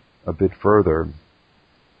back a bit further.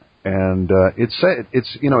 And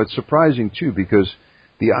it's surprising too, because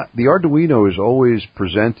the Arduino is always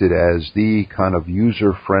presented as the kind of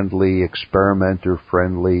user-friendly,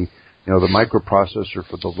 experimenter-friendly, the microprocessor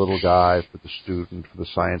for the little guy, for the student, for the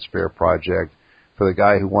science fair project, for the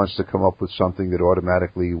guy who wants to come up with something that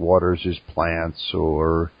automatically waters his plants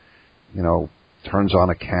or, turns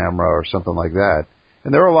on a camera or something like that.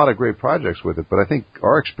 And there are a lot of great projects with it, but I think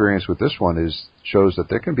our experience with this one shows that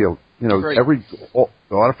there can be a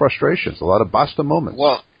lot of frustrations, a lot of basta moments.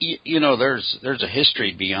 Well, there's a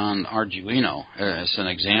history beyond Arduino. As an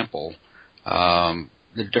example,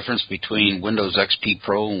 the difference between Windows XP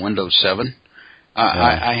Pro and Windows 7.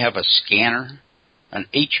 I have a scanner, an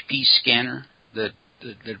HP scanner that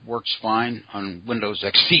works fine on Windows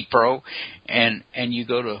XP Pro, and you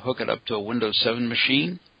go to hook it up to a Windows 7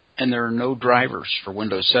 machine, and there are no drivers for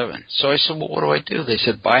Windows 7. So I said, well, what do I do? They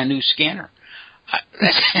said, buy a new scanner.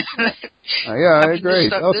 I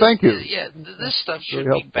agree. Thank you. Yeah, this stuff should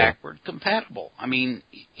be backward compatible. I mean,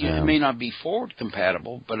 it may not be forward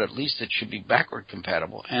compatible, but at least it should be backward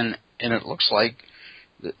compatible. And it looks like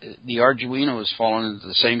the Arduino has fallen into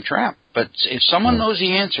the same trap. But if someone knows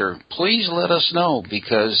the answer, please let us know,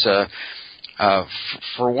 because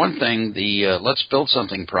for one thing, the Let's Build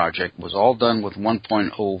Something project was all done with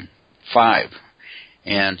 1.05.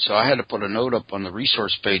 And so I had to put a note up on the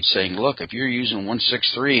resource page saying, look, if you're using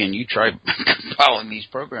 1.63 and you try compiling these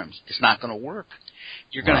programs, it's not going to work.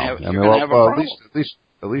 You're going to have a problem.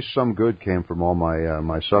 At least some good came from all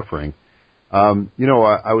my suffering. I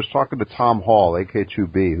was talking to Tom Hall,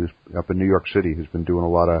 AK2B, who's up in New York City, who's been doing a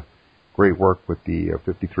lot of great work with the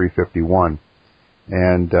 5351.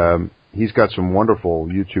 And he's got some wonderful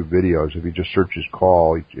YouTube videos. If you just search his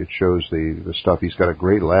call, it shows the stuff. He's got a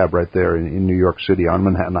great lab right there in New York City on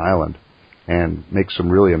Manhattan Island, and makes some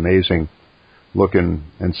really amazing looking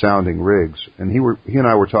and sounding rigs. And he and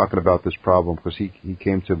I were talking about this problem, because he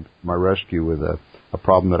came to my rescue with a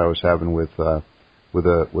problem that I was having with a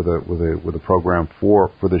program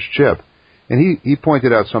for this chip. And he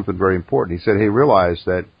pointed out something very important. He said, hey, realize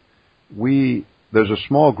that there's a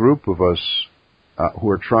small group of us who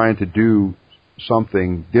are trying to do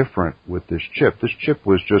something different with this chip. This chip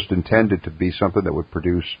was just intended to be something that would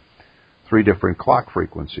produce 3 different clock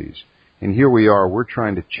frequencies. And here we are, we're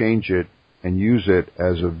trying to change it and use it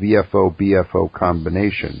as a VFO-BFO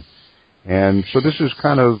combination. And so this is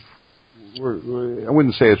kind of, I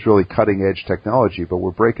wouldn't say it's really cutting-edge technology, but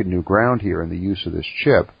we're breaking new ground here in the use of this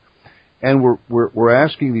chip. And we're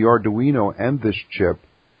asking the Arduino and this chip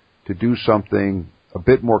to do something a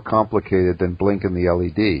bit more complicated than blinking the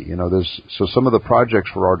LED. So some of the projects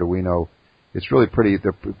for Arduino,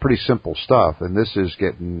 they're pretty simple stuff, and this is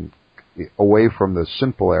getting away from the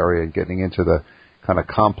simple area and getting into the kind of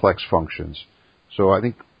complex functions. So I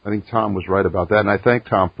think Tom was right about that, and I thank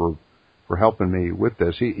Tom for helping me with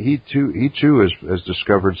this. He too has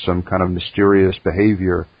discovered some kind of mysterious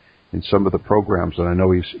behavior in some of the programs that I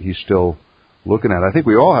know he's still looking at. I think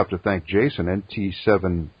we all have to thank Jason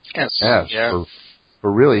NT7S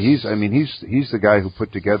for really he's the guy who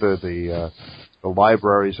put together the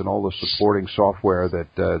libraries and all the supporting software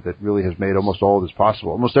that really has made almost all of this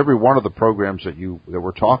possible. Almost every one of the programs that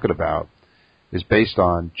we're talking about is based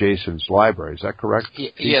on Jason's library. Is that correct?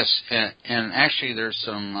 Yes, and actually there's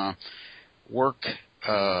some work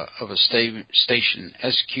of a station,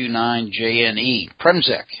 SQ9JNE,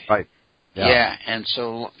 Premzec. Right. Yeah, and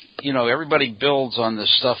so, everybody builds on this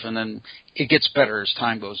stuff, and then it gets better as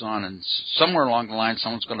time goes on, and somewhere along the line,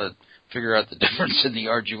 someone's going to figure out the difference in the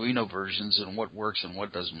Arduino versions and what works and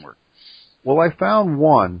what doesn't work. Well, I found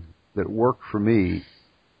one that worked for me,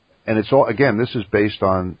 and it's all, again, this is based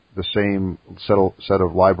on the same set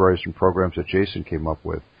of libraries and programs that Jason came up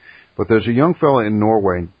with. But there's a young fellow in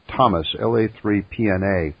Norway, Thomas,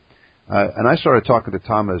 LA3PNA, and I started talking to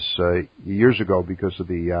Thomas years ago because of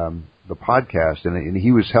the podcast, and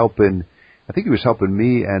he was helping. I think he was helping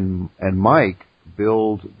me and Mike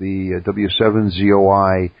build the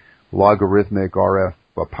W7ZOI logarithmic RF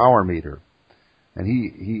power meter, and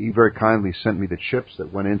he very kindly sent me the chips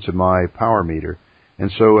that went into my power meter.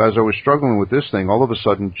 And so as I was struggling with this thing, all of a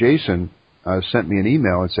sudden Jason sent me an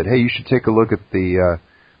email and said, "Hey, you should take a look at the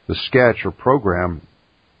sketch or program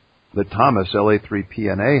that Thomas,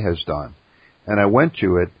 LA3PNA, has done." And I went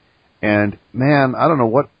to it, and man, I don't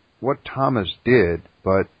know what Thomas did,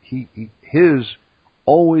 but his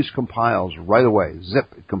always compiles right away.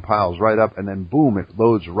 Zip, it compiles right up, and then boom, it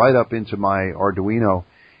loads right up into my Arduino.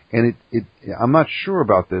 And I'm not sure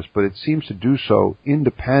about this, but it seems to do so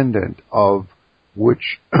independent of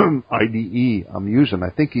which IDE I'm using. I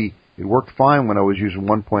think it worked fine when I was using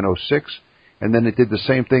 1.06, and then it did the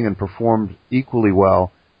same thing and performed equally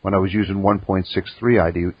well when I was using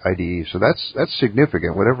 1.63 IDE. So that's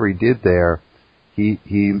significant. Whatever he did there, he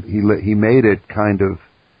made it kind of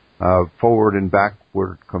forward and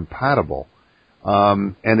backward compatible.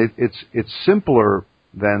 And it's simpler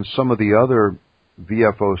than some of the other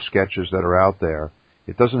VFO sketches that are out there.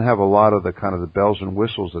 It doesn't have a lot of the kind of the bells and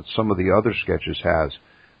whistles that some of the other sketches has,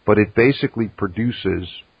 but it basically produces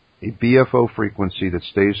a BFO frequency that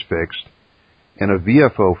stays fixed and a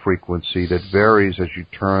VFO frequency that varies as you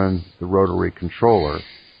turn the rotary controller,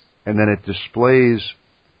 and then it displays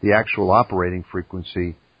the actual operating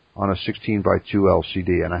frequency on a 16 by 2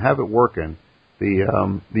 LCD. And I have it working. The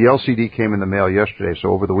LCD came in the mail yesterday, so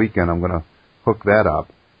over the weekend I'm going to hook that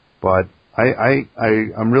up. But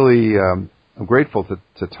I'm really I'm grateful to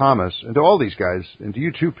Thomas and to all these guys, and to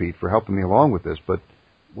you too, Pete, for helping me along with this. But,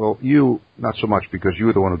 well, you, not so much, because you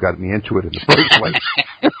were the one who got me into it in the first place.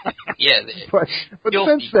 Yeah. But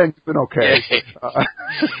since then, it's been okay.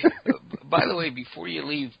 By the way, before you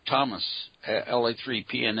leave Thomas,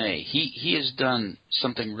 LA3PNA, he has done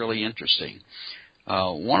something really interesting.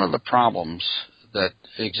 One of the problems that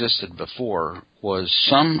existed before was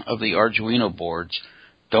some of the Arduino boards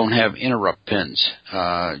don't have interrupt pins.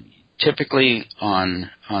 Typically on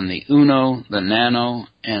the Uno, the Nano,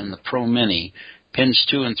 and the Pro Mini, pins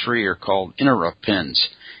 2 and 3 are called interrupt pins.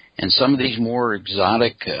 And some of these more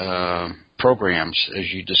exotic programs,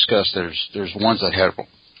 as you discussed, there's ones that have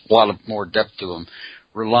a lot of more depth to them,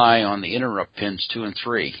 rely on the interrupt pins 2 and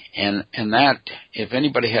 3. And that, if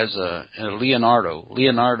anybody has a Leonardo,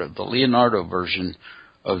 the Leonardo version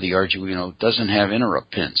of the Arduino doesn't have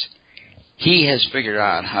interrupt pins. He has figured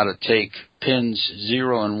out how to take pins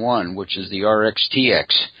 0 and 1, which is the RXTX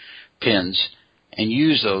pins, and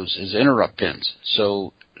use those as interrupt pins.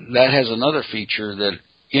 So that has another feature that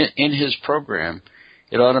in his program,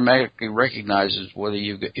 it automatically recognizes whether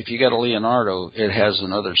if you got a Leonardo, it has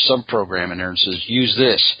another subprogram in there and says, use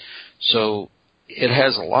this. So it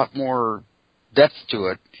has a lot more depth to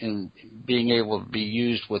it in being able to be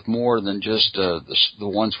used with more than just the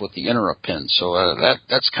ones with the interrupt pins. So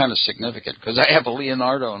that's kind of significant, because I have a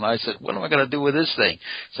Leonardo and I said, what am I going to do with this thing?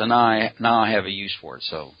 So now I have a use for it.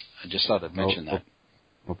 So I just thought I'd mention that.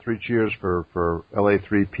 Well, 3 cheers for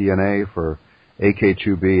LA3PNA, for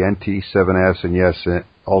AK2B, NT7S, and yes,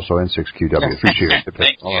 also N6QW. 3 cheers.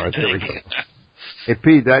 All right, there we go. Hey,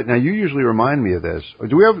 Pete, now you usually remind me of this.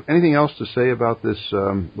 Do we have anything else to say about this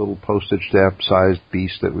little postage stamp-sized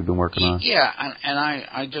beast that we've been working on? Yeah, and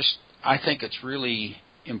I think it's really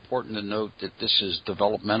important to note that this is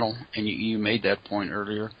developmental, and you made that point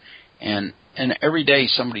earlier. And every day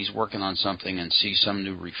somebody's working on something and sees some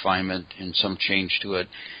new refinement and some change to it.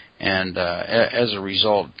 And as a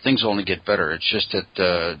result, things only get better. It's just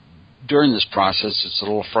that during this process, it's a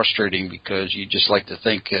little frustrating because you just like to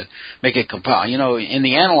think, make it compile. You know, in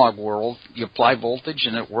the analog world, you apply voltage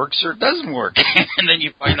and it works or it doesn't work, and then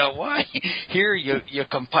you find out why. Here, you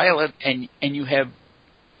compile it and you can't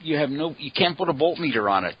put a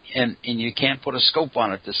voltmeter on it, and you can't put a scope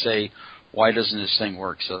on it to say why doesn't this thing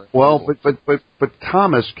work. So well, but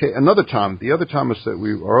Thomas, another Tom, the other Thomas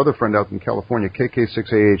our other friend out in California,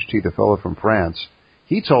 KK6AHT, the fellow from France.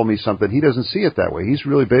 He told me something. He doesn't see it that way. He's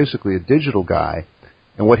really basically a digital guy.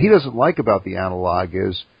 And what he doesn't like about the analog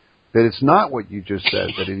is that it's not what you just said,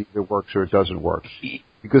 that it either works or it doesn't work.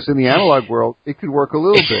 Because in the analog world, it could work a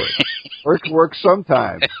little bit, or it could work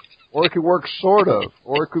sometimes, or it could work sort of,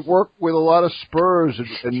 or it could work with a lot of spurs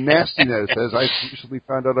and nastiness, as I recently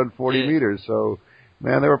found out on 40 meters. So,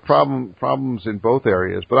 man, there were problems in both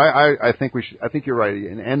areas. But I think I think you're right,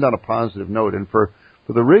 and end on a positive note. And for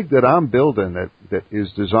the rig that I'm building that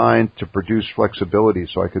is designed to produce flexibility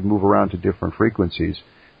so I could move around to different frequencies,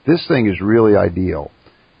 this thing is really ideal.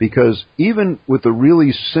 Because even with the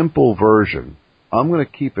really simple version, I'm going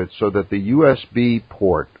to keep it so that the USB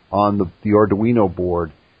port on the Arduino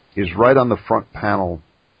board is right on the front panel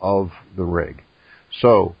of the rig.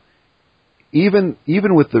 So even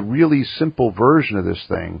with the really simple version of this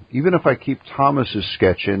thing, even if I keep Thomas's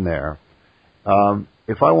sketch in there,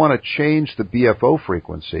 if I want to change the BFO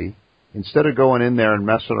frequency, instead of going in there and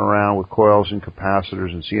messing around with coils and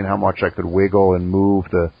capacitors and seeing how much I could wiggle and move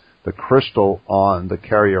the crystal on the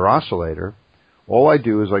carrier oscillator, all I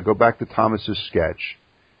do is I go back to Thomas's sketch,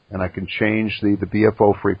 and I can change the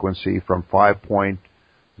BFO frequency from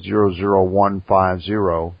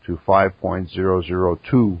 5.00150 to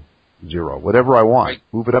 5.0020, whatever I want. Right.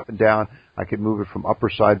 Move it up and down. I could move it from upper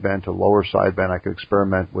sideband to lower sideband. I could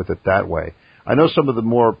experiment with it that way. I know some of the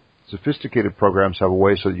more sophisticated programs have a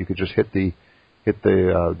way so that you could just hit the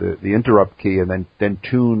interrupt key and then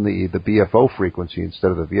tune the BFO frequency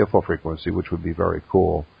instead of the VFO frequency, which would be very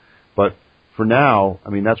cool. But for now, I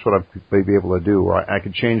mean, that's what I may be able to do. I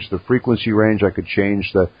could change the frequency range. I could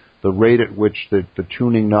change the rate at which the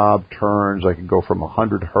tuning knob turns. I could go from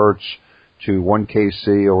 100 hertz to 1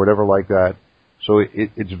 kc or whatever like that. So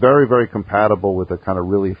it's very, very compatible with a kind of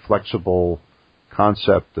really flexible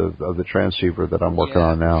concept of the transceiver that I'm working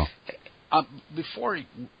on now. Before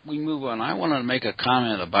we move on, I want to make a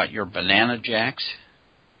comment about your banana jacks.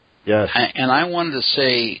 Yes. And I wanted to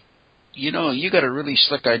say, you got a really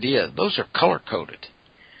slick idea. Those are color-coded.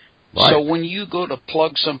 Right. So when you go to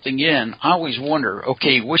plug something in, I always wonder,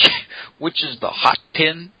 okay, which is the hot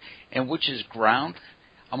pin and which is ground?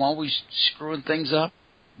 I'm always screwing things up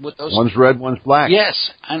with those. One's red, one's black.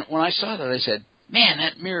 Yes. And when I saw that, I said, man,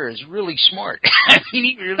 that mirror is really smart. I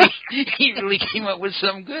mean, he really came up with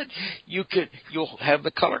something good. You'll have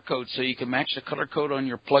the color code, so you can match the color code on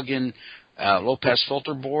your plug-in low-pass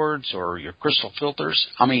filter boards or your crystal filters.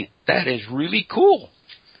 I mean, that is really cool.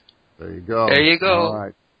 There you go. All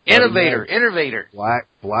right. Innovator.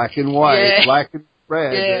 Black and white, black and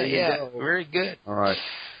red. There you go. Very good. All right.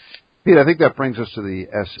 Pete, I think that brings us to the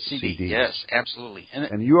SCD. Yes, absolutely.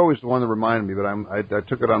 And you always the one that reminded me, but I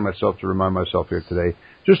took it on myself to remind myself here today.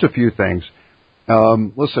 Just a few things.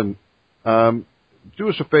 Listen, do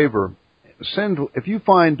us a favor. If you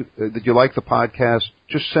find that you like the podcast,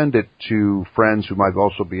 just send it to friends who might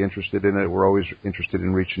also be interested in it. We're always interested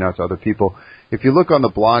in reaching out to other people. If you look on the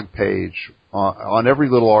blog page, on every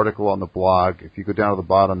little article on the blog, if you go down to the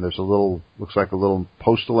bottom, there's looks like a little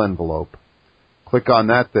postal envelope. Click on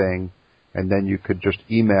that thing, and then you could just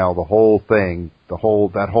email the whole thing, that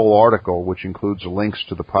whole article, which includes links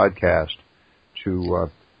to the podcast, to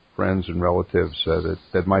friends and relatives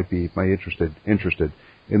that might be interested.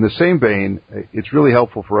 In the same vein, it's really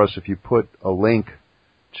helpful for us if you put a link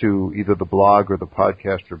to either the blog or the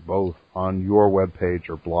podcast or both on your webpage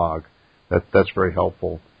or blog. That's very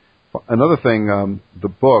helpful. Another thing, the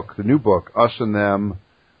new book, Us and Them,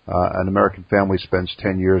 An American Family Spends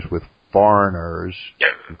 10 Years with Foreigners,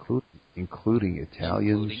 including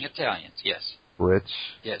Italians. Yes. Brits.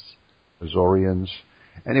 Yes. Azorians.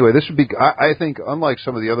 Anyway, this would be, I think, unlike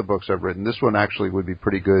some of the other books I've written, this one actually would be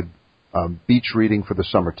pretty good beach reading for the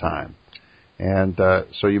summertime. And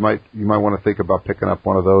so you might want to think about picking up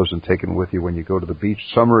one of those and taking it with you when you go to the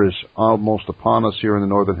beach. Summer is almost upon us here in the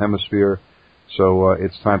Northern Hemisphere, so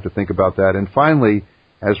it's time to think about that. And finally,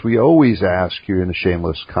 as we always ask here in the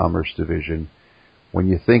Shameless Commerce Division, when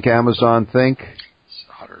you think Amazon, think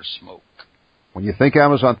solder smoke. When you think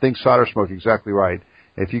Amazon, think solder smoke. Exactly right.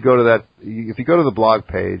 If you go to the blog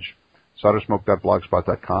page,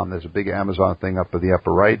 soldersmoke.blogspot.com, there's a big Amazon thing up in the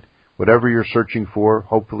upper right. Whatever you're searching for,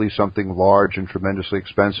 hopefully something large and tremendously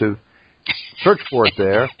expensive, search for it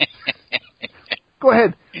there. Go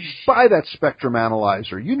ahead, buy that spectrum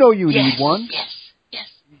analyzer. You know you need one. Yes.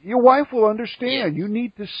 Your wife will understand. Yes. You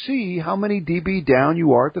need to see how many dB down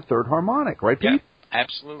you are at the third harmonic, right, Pete? Yeah,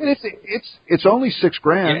 absolutely. And it's only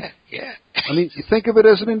 $6,000. Yeah. I mean, think of it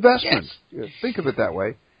as an investment. Yes. Think of it that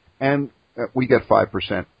way. And we get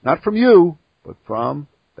 5%, not from you, but from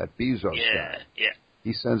that Bezos guy. Yeah.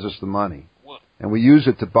 He sends us the money. Well, And we use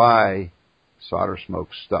it to buy solder smoke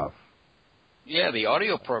stuff. yeah, the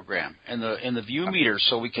audio program and the view meter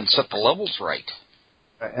so we can set the levels right.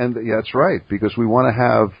 And yeah, that's right, because we want to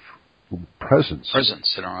have presence.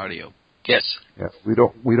 Presence in our audio. Yes. Yeah, we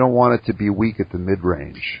don't want it to be weak at the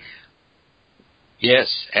mid-range.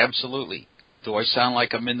 Yes, absolutely. Do I sound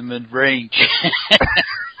like I'm in the mid-range?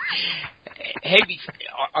 Hey,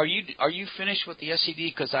 are you finished with the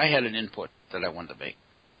SCD? Because I had an input that I wanted to make.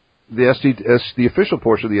 The official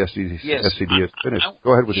portion of the SCD is finished.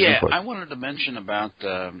 Go ahead with your input. I wanted to mention about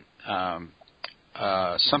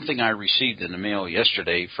something I received in the mail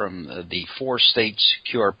yesterday from the 4 States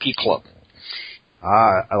QRP Club.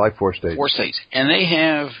 I like 4 States. 4 States. And they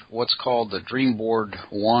have what's called the Dreamboard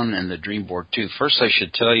 1 and the Dreamboard 2. First, I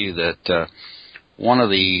should tell you that one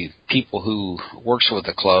of the people who works with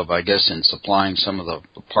the club, I guess, in supplying some of the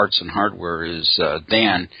parts and hardware is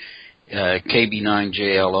Dan,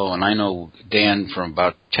 KB9JLO. And I know Dan from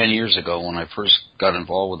about 10 years ago when I first got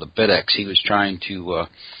involved with the BitX. He was trying to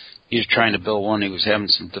build one. He was having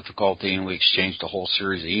some difficulty, and we exchanged a whole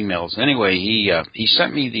series of emails. Anyway, he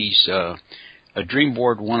sent me these a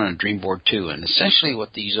Dreamboard 1 and a Dreamboard 2, and essentially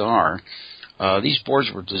what these are, these boards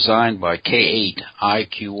were designed by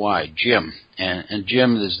K8IQY, Jim, and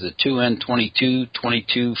Jim is the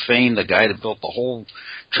 2N2222 fame, the guy that built the whole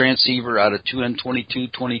transceiver out of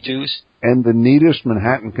 2N2222s. And the neatest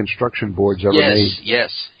Manhattan construction boards ever made.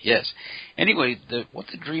 Yes. Anyway, what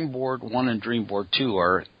the Dreamboard 1 and Dreamboard 2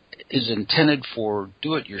 are is intended for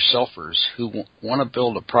do-it-yourselfers who want to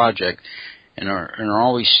build a project and are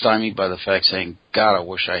always stymied by the fact saying, God, I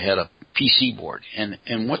wish I had a PC board.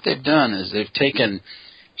 And what they've done is they've taken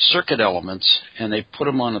circuit elements and they put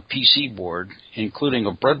them on a PC board, including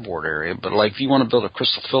a breadboard area. But like if you want to build a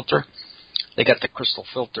crystal filter, they got the crystal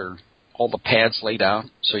filter, all the pads laid out.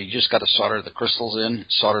 So you just got to solder the crystals in,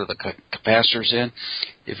 solder the capacitors in.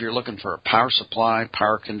 If you're looking for a power supply,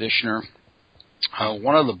 power conditioner,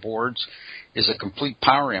 one of the boards is a complete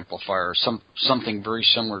power amplifier, something very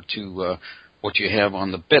similar to what you have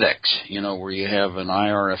on the BitX, where you have an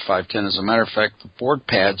IRF510. As a matter of fact, the board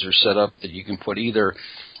pads are set up that you can put either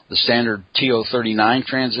the standard TO39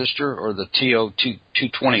 transistor or the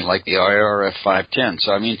TO220, like the IRF510.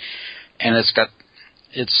 So, and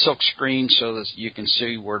it's silk screened so that you can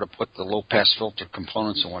see where to put the low-pass filter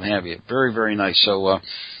components and what have you. Very, very nice. So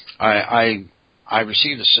I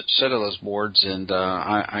received a set of those boards, and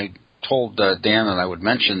I told Dan that I would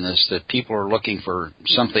mention this, that people are looking for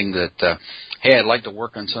something that, hey, I'd like to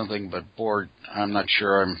work on something, but board, I'm not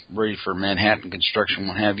sure I'm ready for Manhattan construction,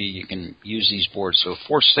 what have you. You can use these boards. So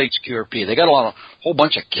 4 States QRP, they got a whole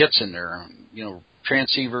bunch of kits in there,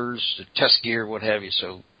 transceivers, test gear, what have you.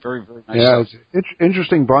 So very, very nice stuff. It's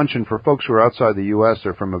interesting bunch, and for folks who are outside the U.S.,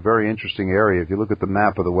 they're from a very interesting area. If you look at the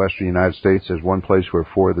map of the western United States, there's one place where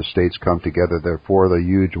 4 of the states come together. There are 4 of the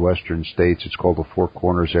huge western states. It's called the Four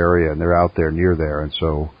Corners area, and they're out there near there. And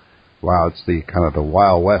so, wow, it's the kind of the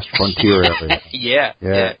Wild West frontier area. Yeah.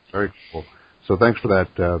 Very cool. So thanks for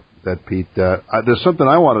that Pete. There's something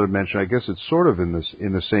I wanted to mention. I guess it's sort of in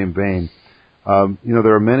the same vein.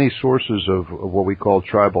 There are many sources of what we call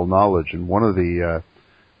tribal knowledge, and one of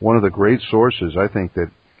the great sources I think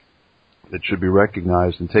that should be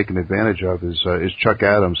recognized and taken advantage of is Chuck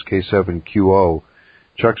Adams, K7QO.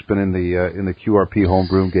 Chuck's been in the QRP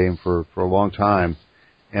homeroom game for a long time,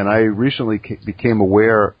 and I recently became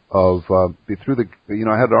aware of I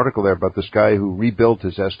had an article there about this guy who rebuilt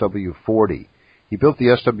his SW40. He built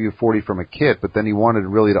the SW40 from a kit, but then he wanted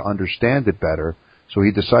really to understand it better. So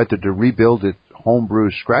he decided to rebuild it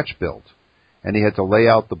homebrew, scratch built, and he had to lay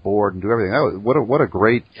out the board and do everything. What a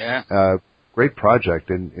great great project,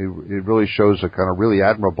 and it really shows a kind of really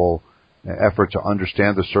admirable effort to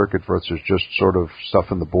understand the circuit versus just sort of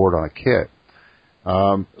stuffing the board on a kit.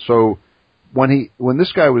 So when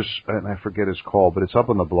this guy was, and I forget his call, but it's up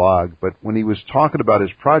on the blog. But when he was talking about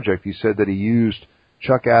his project, he said that he used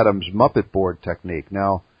Chuck Adams' Muppet board technique.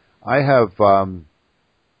 Now, I have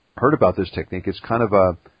heard about this technique. It's kind of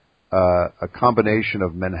a combination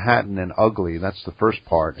of Manhattan and ugly. That's the first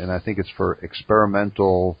part, and I think it's for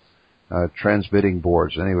experimental transmitting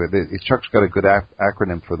boards. Anyway, Chuck's got a good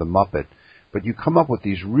acronym for the Muppet. But you come up with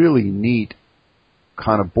these really neat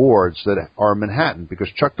kind of boards that are Manhattan, because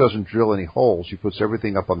Chuck doesn't drill any holes. He puts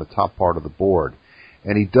everything up on the top part of the board.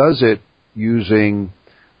 and he does it using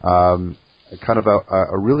kind of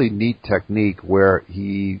a really neat technique where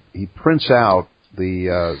he prints out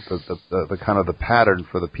the kind of the pattern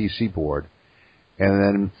for the PC board,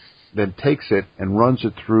 and then takes it and runs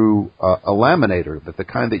it through a laminator, the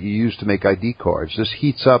kind that you use to make ID cards. This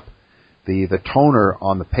heats up the toner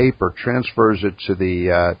on the paper, transfers it to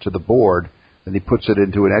the board, and he puts it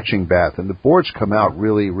into an etching bath, and the boards come out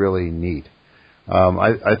really, really neat.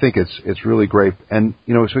 I think it's really great, and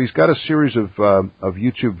so he's got a series of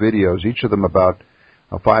YouTube videos, each of them about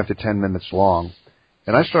 5 to 10 minutes long.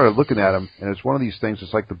 And I started looking at them, and it's one of these things.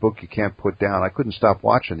 It's like the book you can't put down. I couldn't stop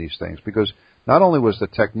watching these things because not only was the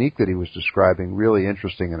technique that he was describing really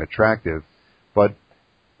interesting and attractive, but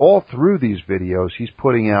all through these videos, he's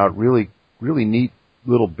putting out really, really neat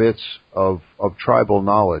little bits of tribal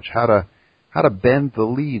knowledge, how to bend the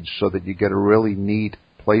leads so that you get a really neat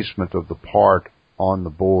placement of the part on the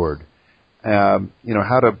board. How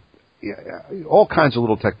to all kinds of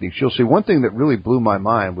little techniques. You'll see one thing that really blew my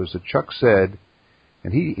mind was that Chuck said,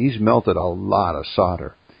 and he's melted a lot of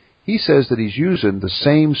solder. He says that he's using the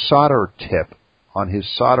same solder tip on his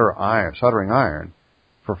soldering iron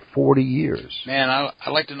for 40 years. Man,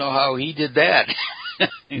 I'd like to know how he did that.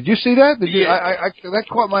 Did you see that? Yeah. That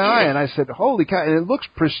caught my eye, and I said, holy cow, and it looks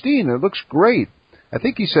pristine. It looks great. I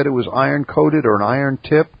think he said it was iron-coated or an iron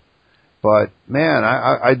tip. But, man,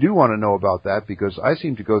 I do want to know about that because I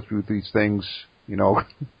seem to go through these things,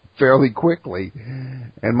 fairly quickly.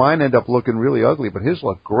 And mine end up looking really ugly, but his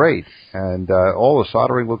look great. And all the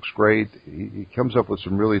soldering looks great. He comes up with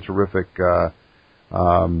some really terrific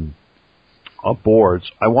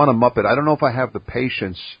boards. I want a Muppet. I don't know if I have the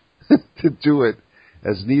patience to do it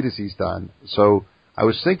as neat as he's done. So I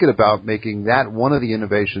was thinking about making that one of the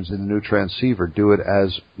innovations in the new transceiver, do it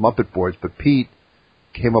as Muppet boards. But Pete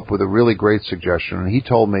came up with a really great suggestion, and he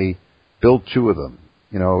told me, build 2 of them.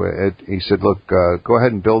 He said, look, go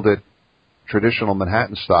ahead and build it traditional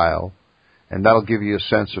Manhattan style, and that'll give you a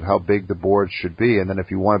sense of how big the board should be. And then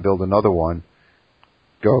if you want to build another one,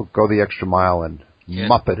 go the extra mile and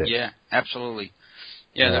Muppet it. Yeah, absolutely.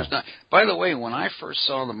 Yeah, there's not. By the way, when I first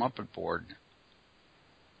saw the Muppet board,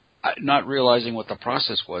 not realizing what the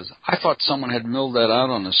process was, I thought someone had milled that out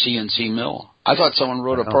on a CNC mill. I thought someone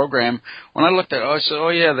wrote a program. When I looked at it, I said, oh,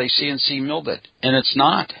 yeah, they CNC milled it. And it's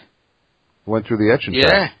not. Went through the etching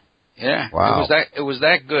press. Yeah. Wow. It was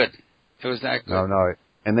that good. It was that good. No.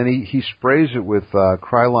 And then he sprays it with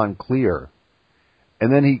Krylon Clear.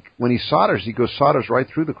 And then when he solders, he solders right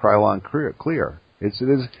through the Krylon Clear.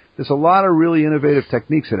 There's a lot of really innovative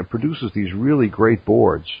techniques, and it produces these really great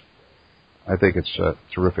boards. I think it's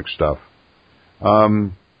terrific stuff.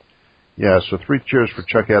 So 3 cheers for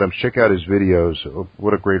Chuck Adams. Check out his videos. Oh,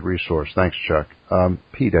 what a great resource. Thanks, Chuck.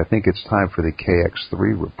 Pete, I think it's time for the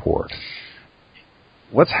KX3 report.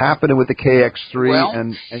 What's happening with the KX3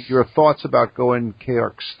 and your thoughts about going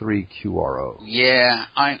KX3 QRO? Yeah,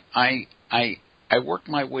 I worked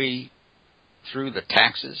my way through the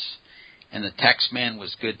taxes, and the tax man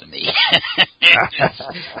was good to me.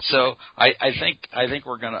 So I think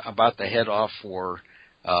we're about to head off for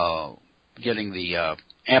getting the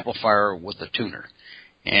amplifier with the tuner.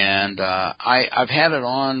 And I've had it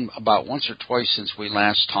on about once or twice since we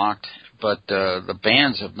last talked, but the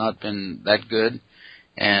bands have not been that good.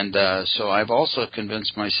 And so I've also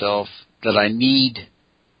convinced myself that I need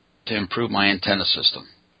to improve my antenna system.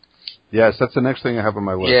 Yes, that's the next thing I have on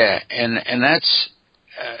my list. Yeah, and that's,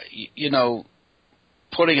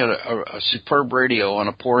 putting a superb radio on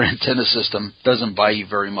a poor antenna system doesn't buy you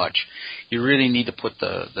very much. You really need to put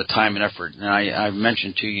the time and effort. And I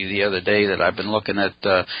mentioned to you the other day that I've been looking at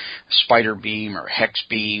Spider Beam or Hex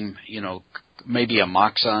Beam, maybe a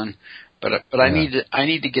Moxon, but I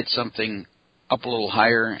need to get something up a little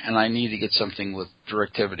higher, and I need to get something with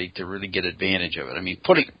directivity to really get advantage of it. I mean,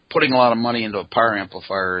 putting a lot of money into a power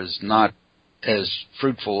amplifier is not as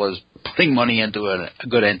fruitful as putting money into a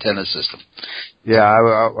good antenna system. Yeah,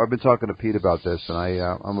 I've been talking to Pete about this, and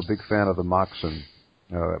I'm a big fan of the Moxon,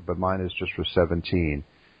 but mine is just for 17.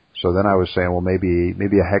 So then I was saying, well, maybe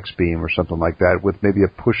a hex beam or something like that with maybe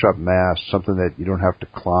a push-up mast, something that you don't have to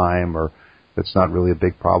climb or that's not really a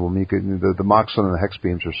big problem. You could the Moxon and the hex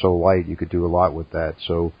beams are so light, you could do a lot with that.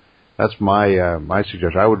 So that's my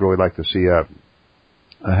suggestion. I would really like to see a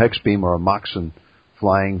hex beam or a Moxon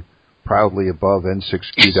flying proudly above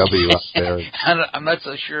N6QW out there. I'm not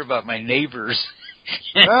so sure about my neighbors.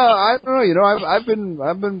 I don't know. I've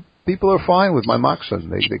been. People are fine with my Moxon.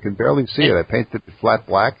 They can barely see it. I painted it flat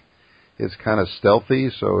black. It's kind of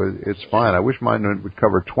stealthy, so it's fine. I wish mine would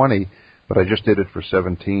cover 20, but I just did it for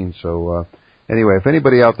 17. So Anyway, if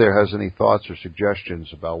anybody out there has any thoughts or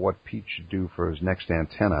suggestions about what Pete should do for his next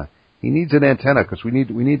antenna, he needs an antenna because we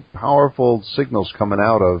need powerful signals coming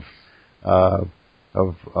out of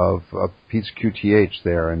Pete's QTH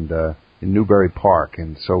there and in Newbury Park,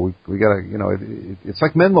 and so we got to it's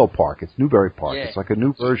like Menlo Park. It's Newbury Park. Yeah. It's like a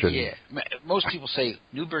new version. Yeah, most people say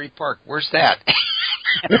Newbury Park. Where's that?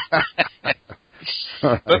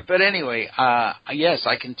 But anyway, yes,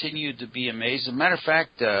 I continue to be amazed. As a matter of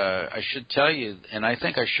fact, I should tell you, and I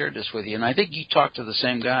think I shared this with you, and I think you talked to the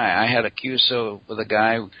same guy. I had a QSO with a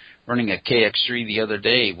guy running a KX3 the other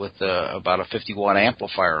day with about a 50-watt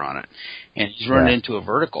amplifier on it, and he's running into a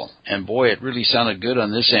vertical, and boy, it really sounded good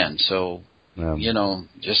on this end. So,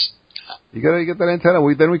 just. You got to get that antenna.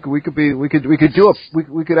 We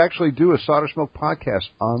could actually do a Solder Smoke podcast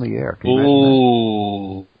on the air. Can you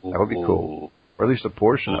imagine that? That would be cool. Or at least a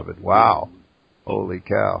portion of it. Wow. Holy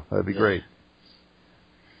cow. That'd be great.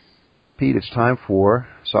 Pete, it's time for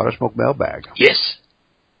Solder Smoke Mailbag. Yes.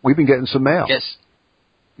 We've been getting some mail. Yes.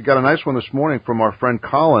 We got a nice one this morning from our friend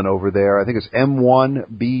Colin over there. I think it's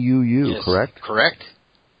M1BUU, yes. Correct? Correct.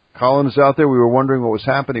 Colin is out there. We were wondering what was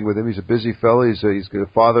happening with him. He's a busy fellow. He's the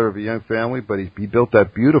father of a young family, but he built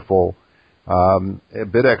that beautiful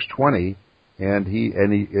BitX20. And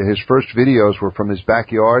his first videos were from his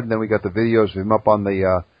backyard, and then we got the videos of him up on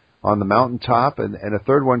the mountaintop, and a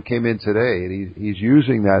third one came in today, and he's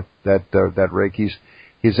using that rig.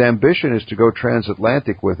 His ambition is to go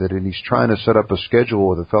transatlantic with it, and he's trying to set up a schedule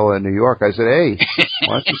with a fella in New York. I said, hey,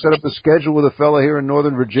 why don't you set up a schedule with a fella here in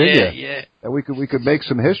Northern Virginia? Yeah. And we could make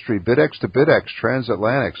some history, BitX to BitX,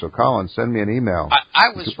 transatlantic. So, Colin, send me an email. I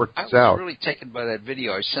was really taken by that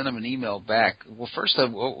video. I sent him an email back. Well, first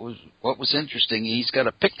of all, what was interesting, he's got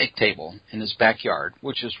a picnic table in his backyard,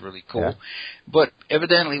 which is really cool. Yeah. But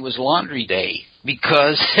evidently it was laundry day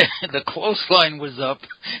because the clothesline was up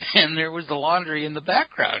and there was the laundry in the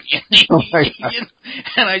background. Oh my God.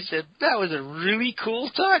 And I said, that was a really cool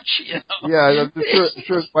touch. Yeah, I'm sure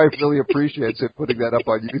his wife really appreciates it, putting that up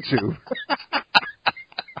on YouTube.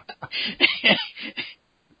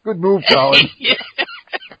 Good move, Colin. Yeah.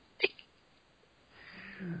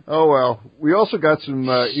 Oh well. We also got some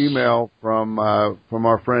email from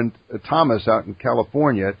our friend Thomas out in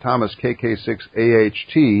California. Thomas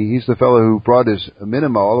KK6AHT. He's the fellow who brought his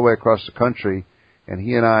Minima all the way across the country, and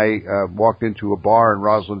he and I walked into a bar in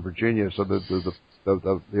Roslyn, Virginia. So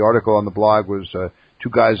the article on the blog was two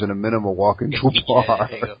guys in a Minima walking to a bar.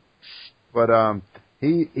 Yeah, but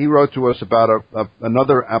he wrote to us about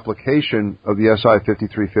another application of the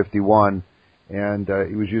SI5351, and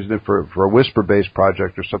he was using it for a Whisper-based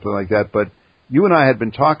project or something like that. But you and I had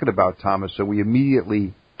been talking about Thomas, so we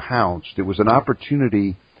immediately pounced. It was an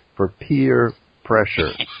opportunity for peer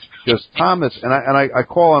pressure. Because Thomas, and I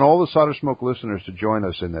call on all the Solder Smoke listeners to join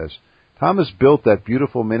us in this. Thomas built that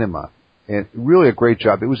beautiful Minima, and really a great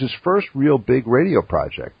job. It was his first real big radio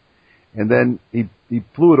project. And then he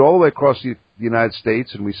flew it all the way across the United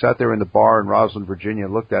States, and we sat there in the bar in Roslyn, Virginia,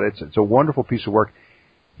 and looked at it. It's a wonderful piece of work.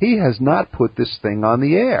 He has not put this thing on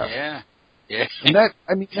the air. Yeah. And that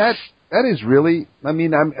is really,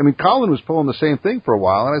 Colin was pulling the same thing for a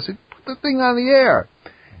while, and I said, put the thing on the air.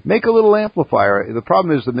 Make a little amplifier. The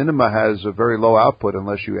problem is the Minima has a very low output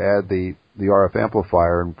unless you add the RF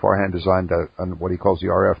amplifier, and Farhan designed what he calls the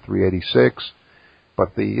RF 386.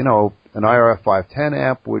 But an IRF 510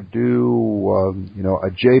 amp would do, a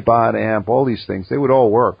JBOD amp, all these things, they would all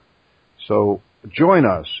work. So join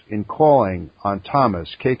us in calling on Thomas,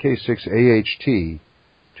 KK6AHT,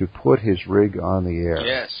 to put his rig on the air.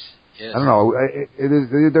 Yes. I don't know.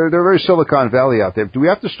 They're very Silicon Valley out there. Do we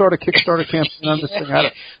have to start a Kickstarter campaign on this thing?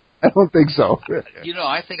 I don't think so.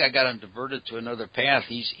 I think I got him diverted to another path.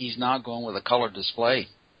 He's now going with a color display.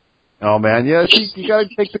 Oh, man, yeah, you got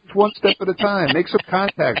to take things one step at a time. Make some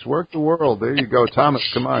contacts. Work the world. There you go. Thomas,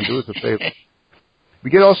 come on, do us a favor. We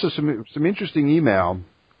get also some interesting email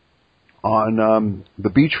on the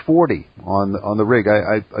Beach 40 on the rig.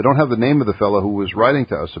 I don't have the name of the fellow who was writing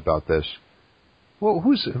to us about this. Well, who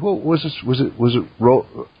was this? Was it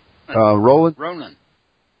Roland?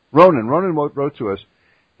 Ronan wrote to us.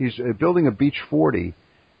 He's building a Beach 40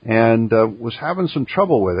 and was having some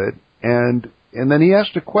trouble with it, and then he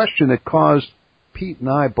asked a question that caused Pete and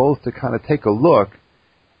I both to kind of take a look.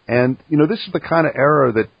 And, this is the kind of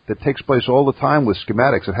error that takes place all the time with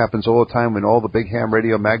schematics. It happens all the time in all the big ham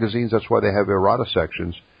radio magazines. That's why they have errata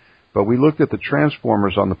sections. But we looked at the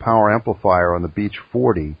transformers on the power amplifier on the Beach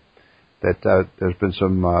 40. That there's been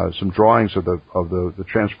some drawings of the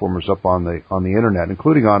transformers up on the internet,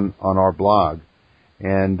 including on our blog.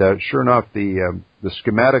 And sure enough, the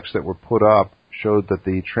schematics that were put up showed that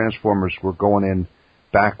the transformers were going in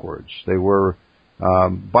backwards. They were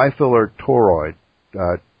bifilar toroid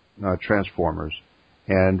transformers,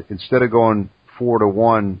 and instead of going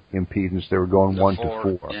 4-to-1 impedance, they were going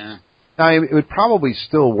 1-to-4. Yeah. Now, it would probably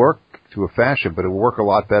still work to a fashion, but it would work a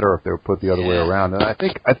lot better if they were put the other way around. And I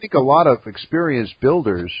think a lot of experienced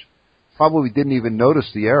builders probably didn't even notice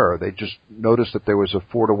the error. They just noticed that there was a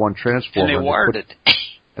 4-to-1 transformer. And they wired it.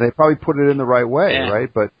 And they probably put it in the right way, right?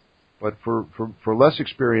 But for less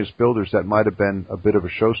experienced builders, that might have been a bit of a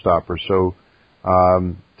showstopper. So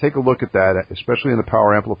take a look at that, especially in the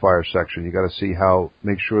power amplifier section. You got to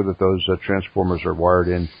make sure that those transformers are wired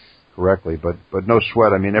in correctly. But no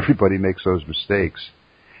sweat. I mean, everybody makes those mistakes.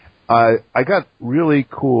 I got really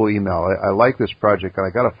cool email. I like this project, and I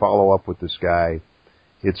got to follow up with this guy.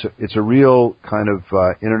 It's a real kind of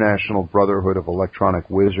International Brotherhood of Electronic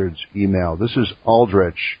Wizards email. This is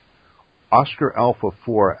Aldrich, Oscar Alpha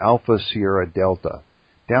 4 Alpha Sierra Delta,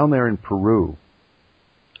 down there in Peru.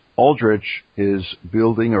 Aldrich is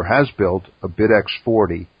building or has built a BitX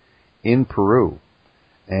 40 in Peru,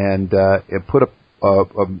 and it put up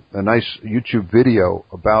a nice YouTube video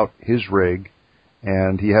about his rig,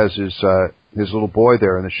 and he has his little boy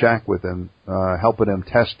there in the shack with him, helping him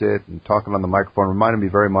test it and talking on the microphone. Reminded me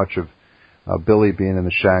very much of Billy being in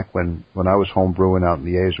the shack when I was home brewing out in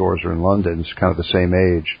the Azores or in London. It's kind of the same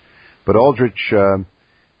age. But Aldrich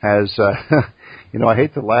has, I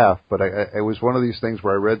hate to laugh, but it was one of these things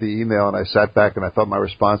where I read the email and I sat back and I thought my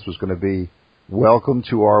response was going to be, "Welcome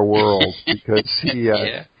to our world," because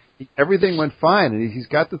everything went fine, and he's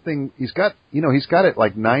got the thing. He's got it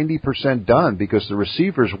like 90% done because the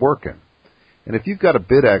receiver's working. And if you've got a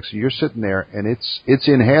BitX, you're sitting there and it's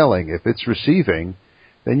inhaling. If it's receiving,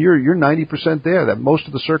 then you're 90% there. That most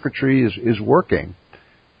of the circuitry is working.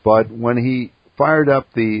 But when he fired up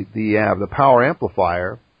the power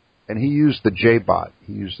amplifier, and he used the J-Bot,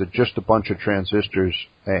 he used just a bunch of transistors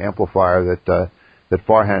amplifier that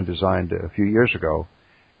Farhan designed a few years ago.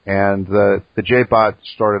 And the J-Bot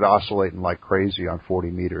started oscillating like crazy on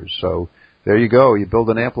 40 meters. So there you go. You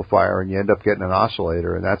build an amplifier and you end up getting an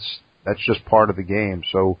oscillator, and that's just part of the game.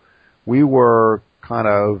 So we were kind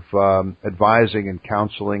of advising and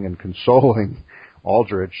counseling and consoling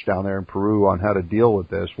Aldrich down there in Peru on how to deal with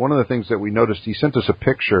this. One of the things that we noticed, he sent us a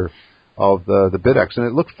picture of the BitX, and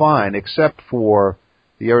it looked fine except for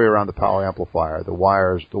the area around the power amplifier, the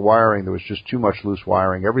wiring. There was just too much loose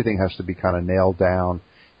wiring. Everything has to be kind of nailed down.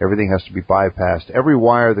 Everything has to be bypassed. Every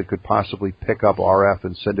wire that could possibly pick up RF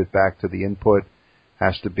and send it back to the input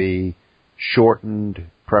has to be shortened,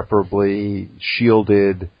 preferably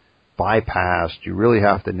shielded, bypassed. You really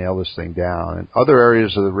have to nail this thing down. And other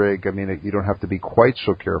areas of the rig, I mean, you don't have to be quite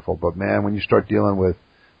so careful. But, man, when you start dealing with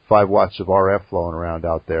 5 watts of RF flowing around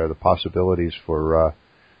out there, the possibilities for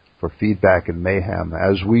feedback and mayhem,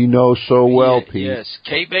 as we know so well, Pete. Yes,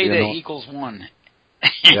 K beta equals 1.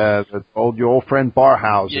 Yeah, your old friend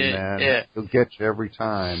Barhausen, man. Yeah. He'll get you every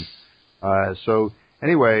time. So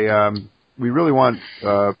anyway, we really want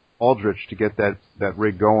Aldrich to get that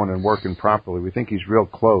rig going and working properly. We think he's real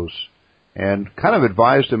close, and kind of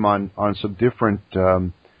advised him on some different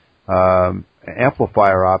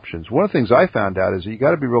amplifier options. One of the things I found out is that you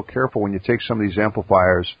got to be real careful when you take some of these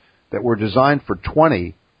amplifiers that were designed for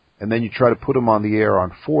 20, and then you try to put them on the air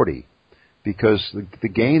on 40. Because the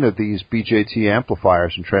gain of these BJT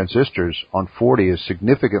amplifiers and transistors on 40 is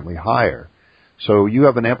significantly higher. So you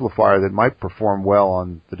have an amplifier that might perform well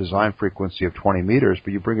on the design frequency of 20 meters,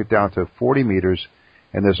 but you bring it down to 40 meters,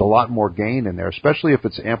 and there's a lot more gain in there, especially if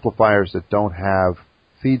it's amplifiers that don't have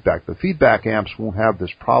feedback. The feedback amps won't have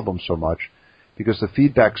this problem so much because the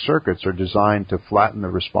feedback circuits are designed to flatten the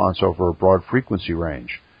response over a broad frequency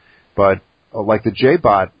range. But like the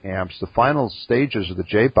J-Bot amps, the final stages of the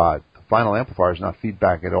J-Bot, final amplifier is not fed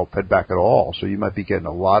back at all. So you might be getting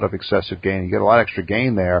a lot of excessive gain. You get a lot of extra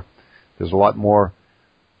gain there. There's a lot more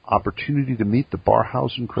opportunity to meet the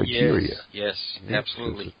Barhausen criteria. Yes,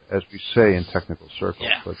 absolutely. As we say in technical circles.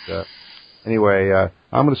 Yeah. But anyway,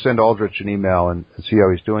 I'm going to send Aldrich an email and see how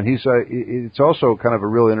he's doing. It's also kind of a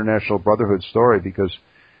real International Brotherhood story because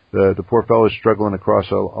the poor fellow is struggling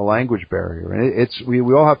across a language barrier. And we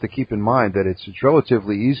all have to keep in mind that it's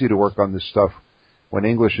relatively easy to work on this stuff when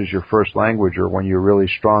English is your first language or when you're really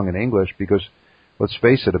strong in English, because let's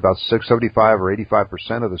face it, about 75 or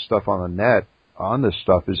 85% of the stuff on the net on this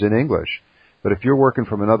stuff is in English. But if you're working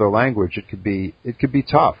from another language, it could be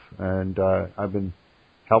tough. And I've been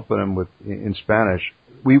helping him in Spanish.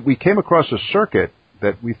 We came across a circuit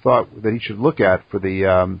that we thought that he should look at for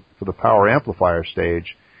the power amplifier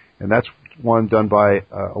stage, and that's one done by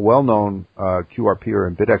a well-known QRPer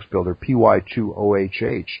and BitX builder,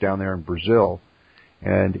 PY2OHH, down there in Brazil.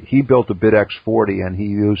 and he built a BitX 40, and he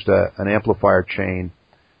used an amplifier chain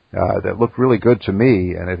that looked really good to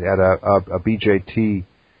me, and it had a BJT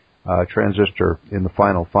transistor in the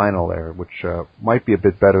final there, which might be a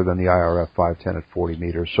bit better than the IRF 510 at 40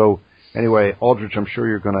 meters. So anyway, Aldrich, I'm sure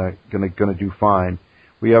you're gonna do fine.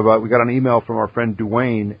 We got an email from our friend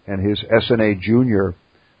Duane and his SNA Junior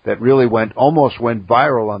that really almost went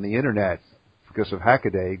viral on the internet because of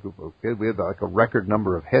Hackaday. We had like a record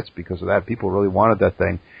number of hits because of that. People really wanted that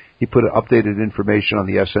thing. He put updated information on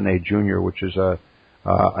the SNA Junior, which is a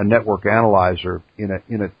network analyzer in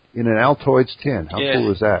an Altoids tin. How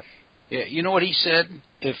cool is that? Yeah, you know what he said?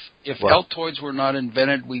 If what? Altoids were not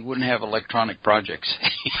invented, we wouldn't have electronic projects.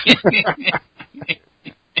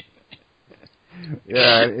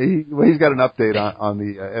 Yeah, he's got an update on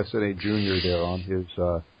the SNA Junior there on his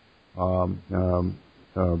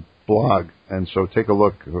blog, and so take a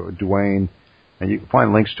look, Duane, and you can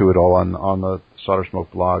find links to it all on the Solder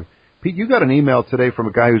Smoke blog. Pete, you got an email today from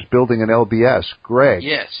a guy who's building an LBS, Greg.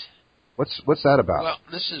 Yes. What's that about? Well,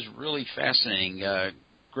 this is really fascinating.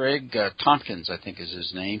 Greg Tompkins, I think is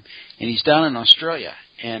his name, and he's down in Australia,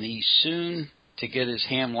 and he's soon to get his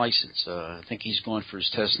ham license. I think he's going for his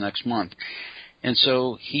test next month. And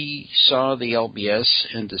so he saw the LBS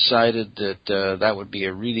and decided that that would be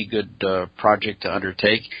a really good project to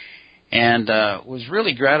undertake, and was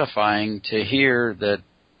really gratifying to hear that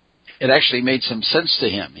it actually made some sense to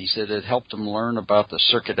him. He said it helped him learn about the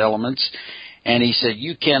circuit elements, and he said,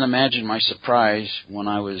 you can't imagine my surprise when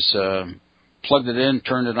I was plugged it in,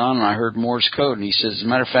 turned it on, and I heard Morse code. And he says, as a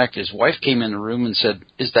matter of fact, his wife came in the room and said,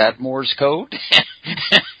 is that Morse code?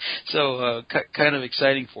 So kind of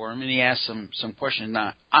exciting for him, and he asked some questions.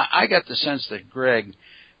 Now, I got the sense that Greg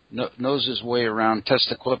knows his way around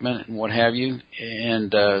test equipment and what have you,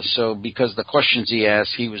 and so because the questions he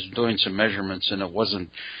asked, he was doing some measurements, and it wasn't,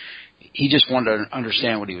 he just wanted to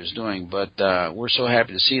understand what he was doing, but we're so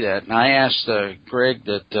happy to see that. And I asked Greg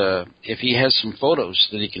that if he has some photos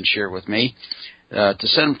that he can share with me, to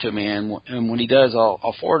send them to me, and when he does,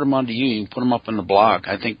 I'll forward them on to you. You can put them up on the blog.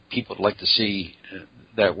 I think people would like to see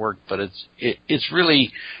that work, but it's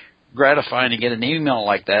really gratifying to get an email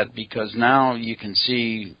like that, because now you can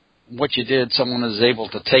see what you did. Someone is able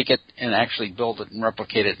to take it and actually build it and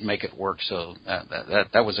replicate it and make it work. So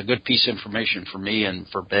that was a good piece of information for me and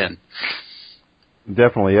for Ben.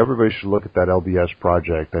 Definitely, everybody should look at that LBS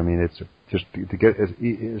project. I mean, it's just to get,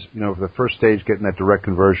 the first stage, getting that direct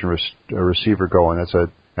conversion receiver going. That's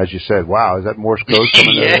as you said, wow, is that Morse code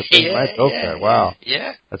coming out of that thing? I hope that. Wow.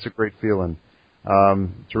 Yeah. That's a great feeling.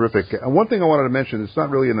 Terrific. And one thing I wanted to mention, it's not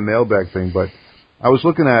really in the mailbag thing, but I was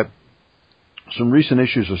looking at some recent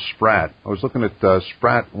issues of Sprat. I was looking at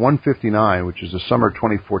Sprat 159, which is the summer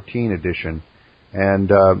 2014 edition. And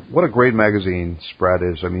what a great magazine Sprat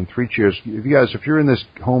is. I mean, 3 Cheers. If you're in this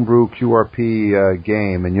homebrew QRP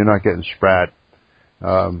game and you're not getting Sprat,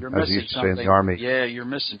 as they used to say in the Army. Yeah, you're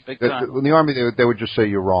missing big time. In the Army, they would just say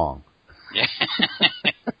you're wrong. Yeah.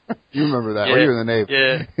 You remember that? Yeah. Well, you're in the Navy.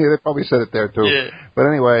 Yeah. They probably said it there too. Yeah. But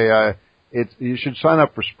anyway, you should sign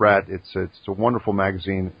up for Sprat. It's a wonderful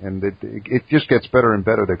magazine, and it just gets better and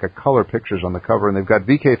better. They've got color pictures on the cover, and they've got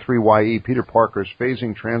VK3YE, Peter Parker's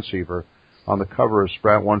phasing transceiver, on the cover of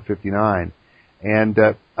Sprat 159. And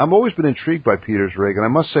I've always been intrigued by Peter's rig, and I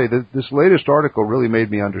must say that this latest article really made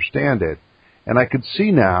me understand it. And I could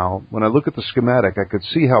see now, when I look at the schematic, I could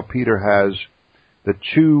see how Peter has the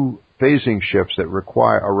 2 phasing shifts that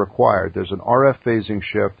are required. There's an RF phasing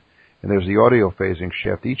shift, and there's the audio phasing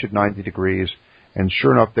shift, each at 90 degrees. And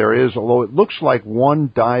sure enough, there is, although it looks like one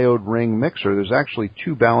diode ring mixer, there's actually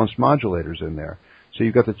 2 balanced modulators in there. So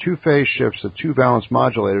you've got the 2 phase shifts, the 2 balanced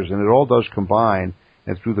modulators, and it all does combine.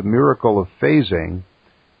 And through the miracle of phasing,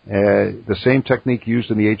 the same technique used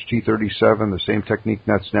in the HT37, the same technique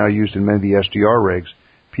that's now used in many of the SDR rigs,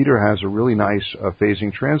 Peter has a really nice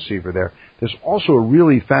phasing transceiver there. There's also a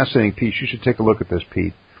really fascinating piece. You should take a look at this,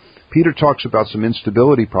 Pete. Peter talks about some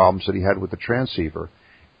instability problems that he had with the transceiver,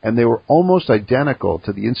 and they were almost identical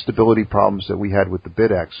to the instability problems that we had with the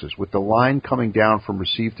BitXs, with the line coming down from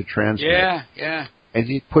receive to transmit. Yeah. And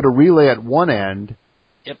he'd put a relay at one end,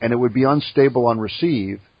 Yep. and it would be unstable on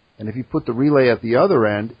receive. And if you put the relay at the other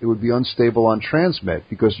end, it would be unstable on transmit,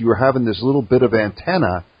 because you were having this little bit of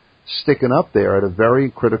antenna sticking up there at a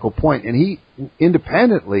very critical point. And he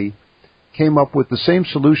independently came up with the same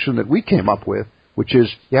solution that we came up with, which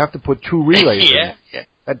is you have to put 2 relays in.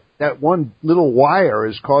 Yeah. That one little wire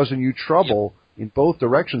is causing you trouble in both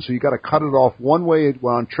directions, so you got to cut it off one way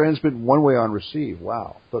on transmit and one way on receive.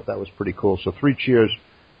 Wow, thought that was pretty cool. So 3 cheers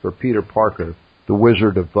for Peter Parker, the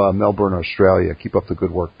Wizard of Melbourne, Australia. Keep up the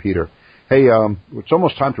good work, Peter. Hey, it's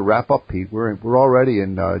almost time to wrap up, Pete. We're already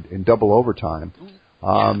in double overtime.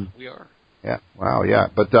 We are. Yeah. Wow. Yeah.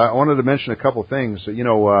 But I wanted to mention a couple of things.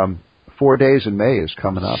 4 days in May is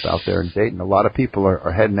coming up out there in Dayton. A lot of people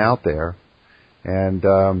are heading out there, and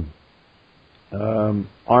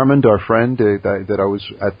Armand, our friend that I was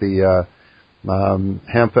at the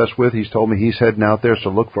Hamfest with, he's told me he's heading out there.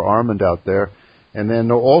 So look for Armand out there. And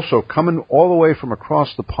then also coming all the way from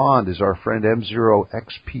across the pond is our friend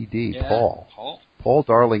M0XPD, Paul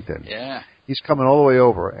Darlington. Yeah. He's coming all the way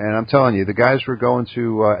over. And I'm telling you, the guys were going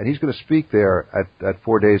to, and he's going to speak there at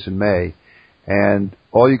 4 days in May. And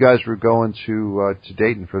all you guys who are going to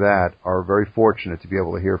Dayton for that are very fortunate to be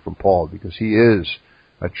able to hear from Paul, because he is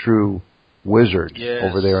a true wizard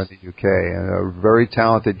over there in the UK. And a very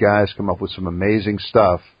talented guy has come up with some amazing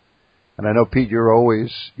stuff. And I know, Pete, you're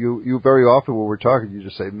always, you very often when we're talking, you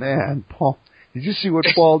just say, man, Paul, did you see what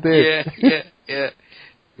Paul did? Yeah.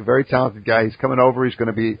 A very talented guy. He's coming over. He's going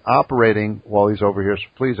to be operating while he's over here. So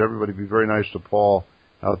please, everybody, be very nice to Paul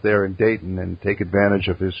out there in Dayton and take advantage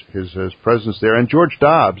of his presence there. And George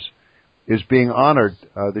Dobbs is being honored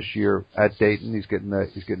this year at Dayton. He's getting a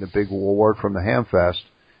big award from the Hamfest.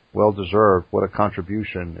 Well deserved. What a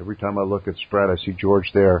contribution. Every time I look at Spread, I see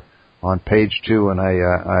George there on page 2, and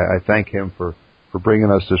I thank him for bringing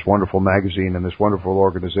us this wonderful magazine and this wonderful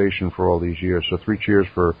organization for all these years. So 3 cheers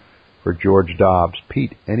for George Dobbs.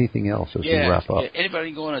 Pete, anything else as we wrap up?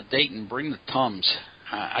 Anybody going to Dayton, bring the Tums.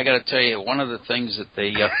 I got to tell you, one of the things that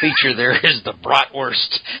they feature there is the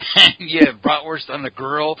bratwurst. Bratwurst on the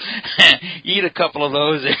grill. Eat a couple of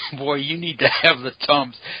those, and boy, you need to have the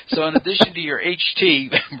Tums. So in addition to your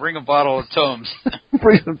HT, bring a bottle of Tums.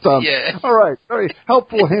 Bring some Tums. Yeah. All right. Very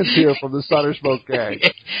helpful hints here from the Solder Smoke gang.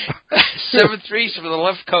 7-3 from the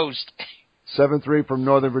left coast. 7-3 from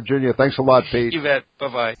Northern Virginia. Thanks a lot, Pete. You bet.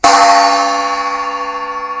 Bye-bye.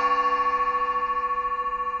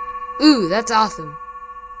 Ooh, that's awesome.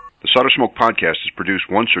 The Solder Smoke podcast is produced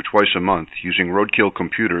once or twice a month using Roadkill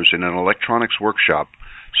computers in an electronics workshop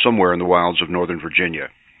somewhere in the wilds of Northern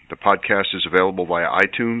Virginia. The podcast is available via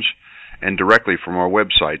iTunes and directly from our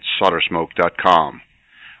website, soldersmoke.com.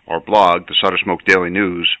 Our blog, the Solder Smoke Daily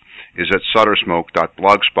News, is at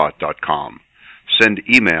soldersmoke.blogspot.com. Send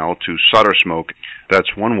email to soldersmoke,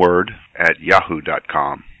 that's one word, at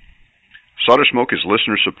yahoo.com. Solder Smoke is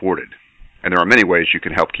listener supported, and there are many ways you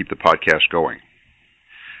can help keep the podcast going.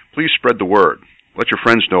 Please spread the word. Let your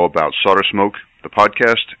friends know about Solder Smoke, the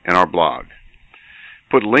podcast, and our blog.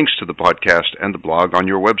 Put links to the podcast and the blog on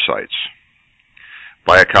your websites.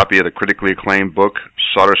 Buy a copy of the critically acclaimed book,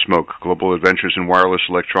 Solder Smoke, Global Adventures in Wireless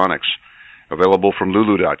Electronics, available from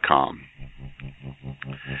lulu.com.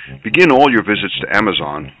 Begin all your visits to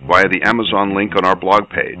Amazon via the Amazon link on our blog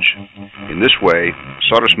page. In this way,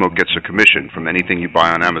 Solder Smoke gets a commission from anything you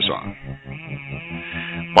buy on Amazon.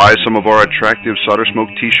 Buy some of our attractive Solder Smoke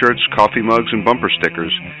t-shirts, coffee mugs, and bumper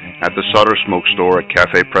stickers at the Solder Smoke store at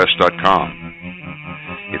cafepress.com.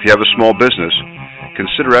 If you have a small business,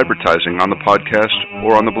 consider advertising on the podcast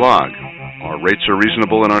or on the blog. Our rates are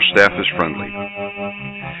reasonable and our staff is friendly.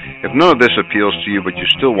 If none of this appeals to you but you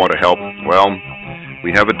still want to help, well,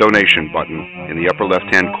 we have a donation button in the upper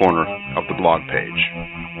left-hand corner of the blog page.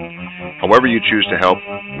 However you choose to help,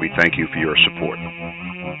 we thank you for your support.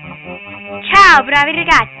 Ciao, bravi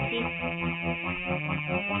ragazzi!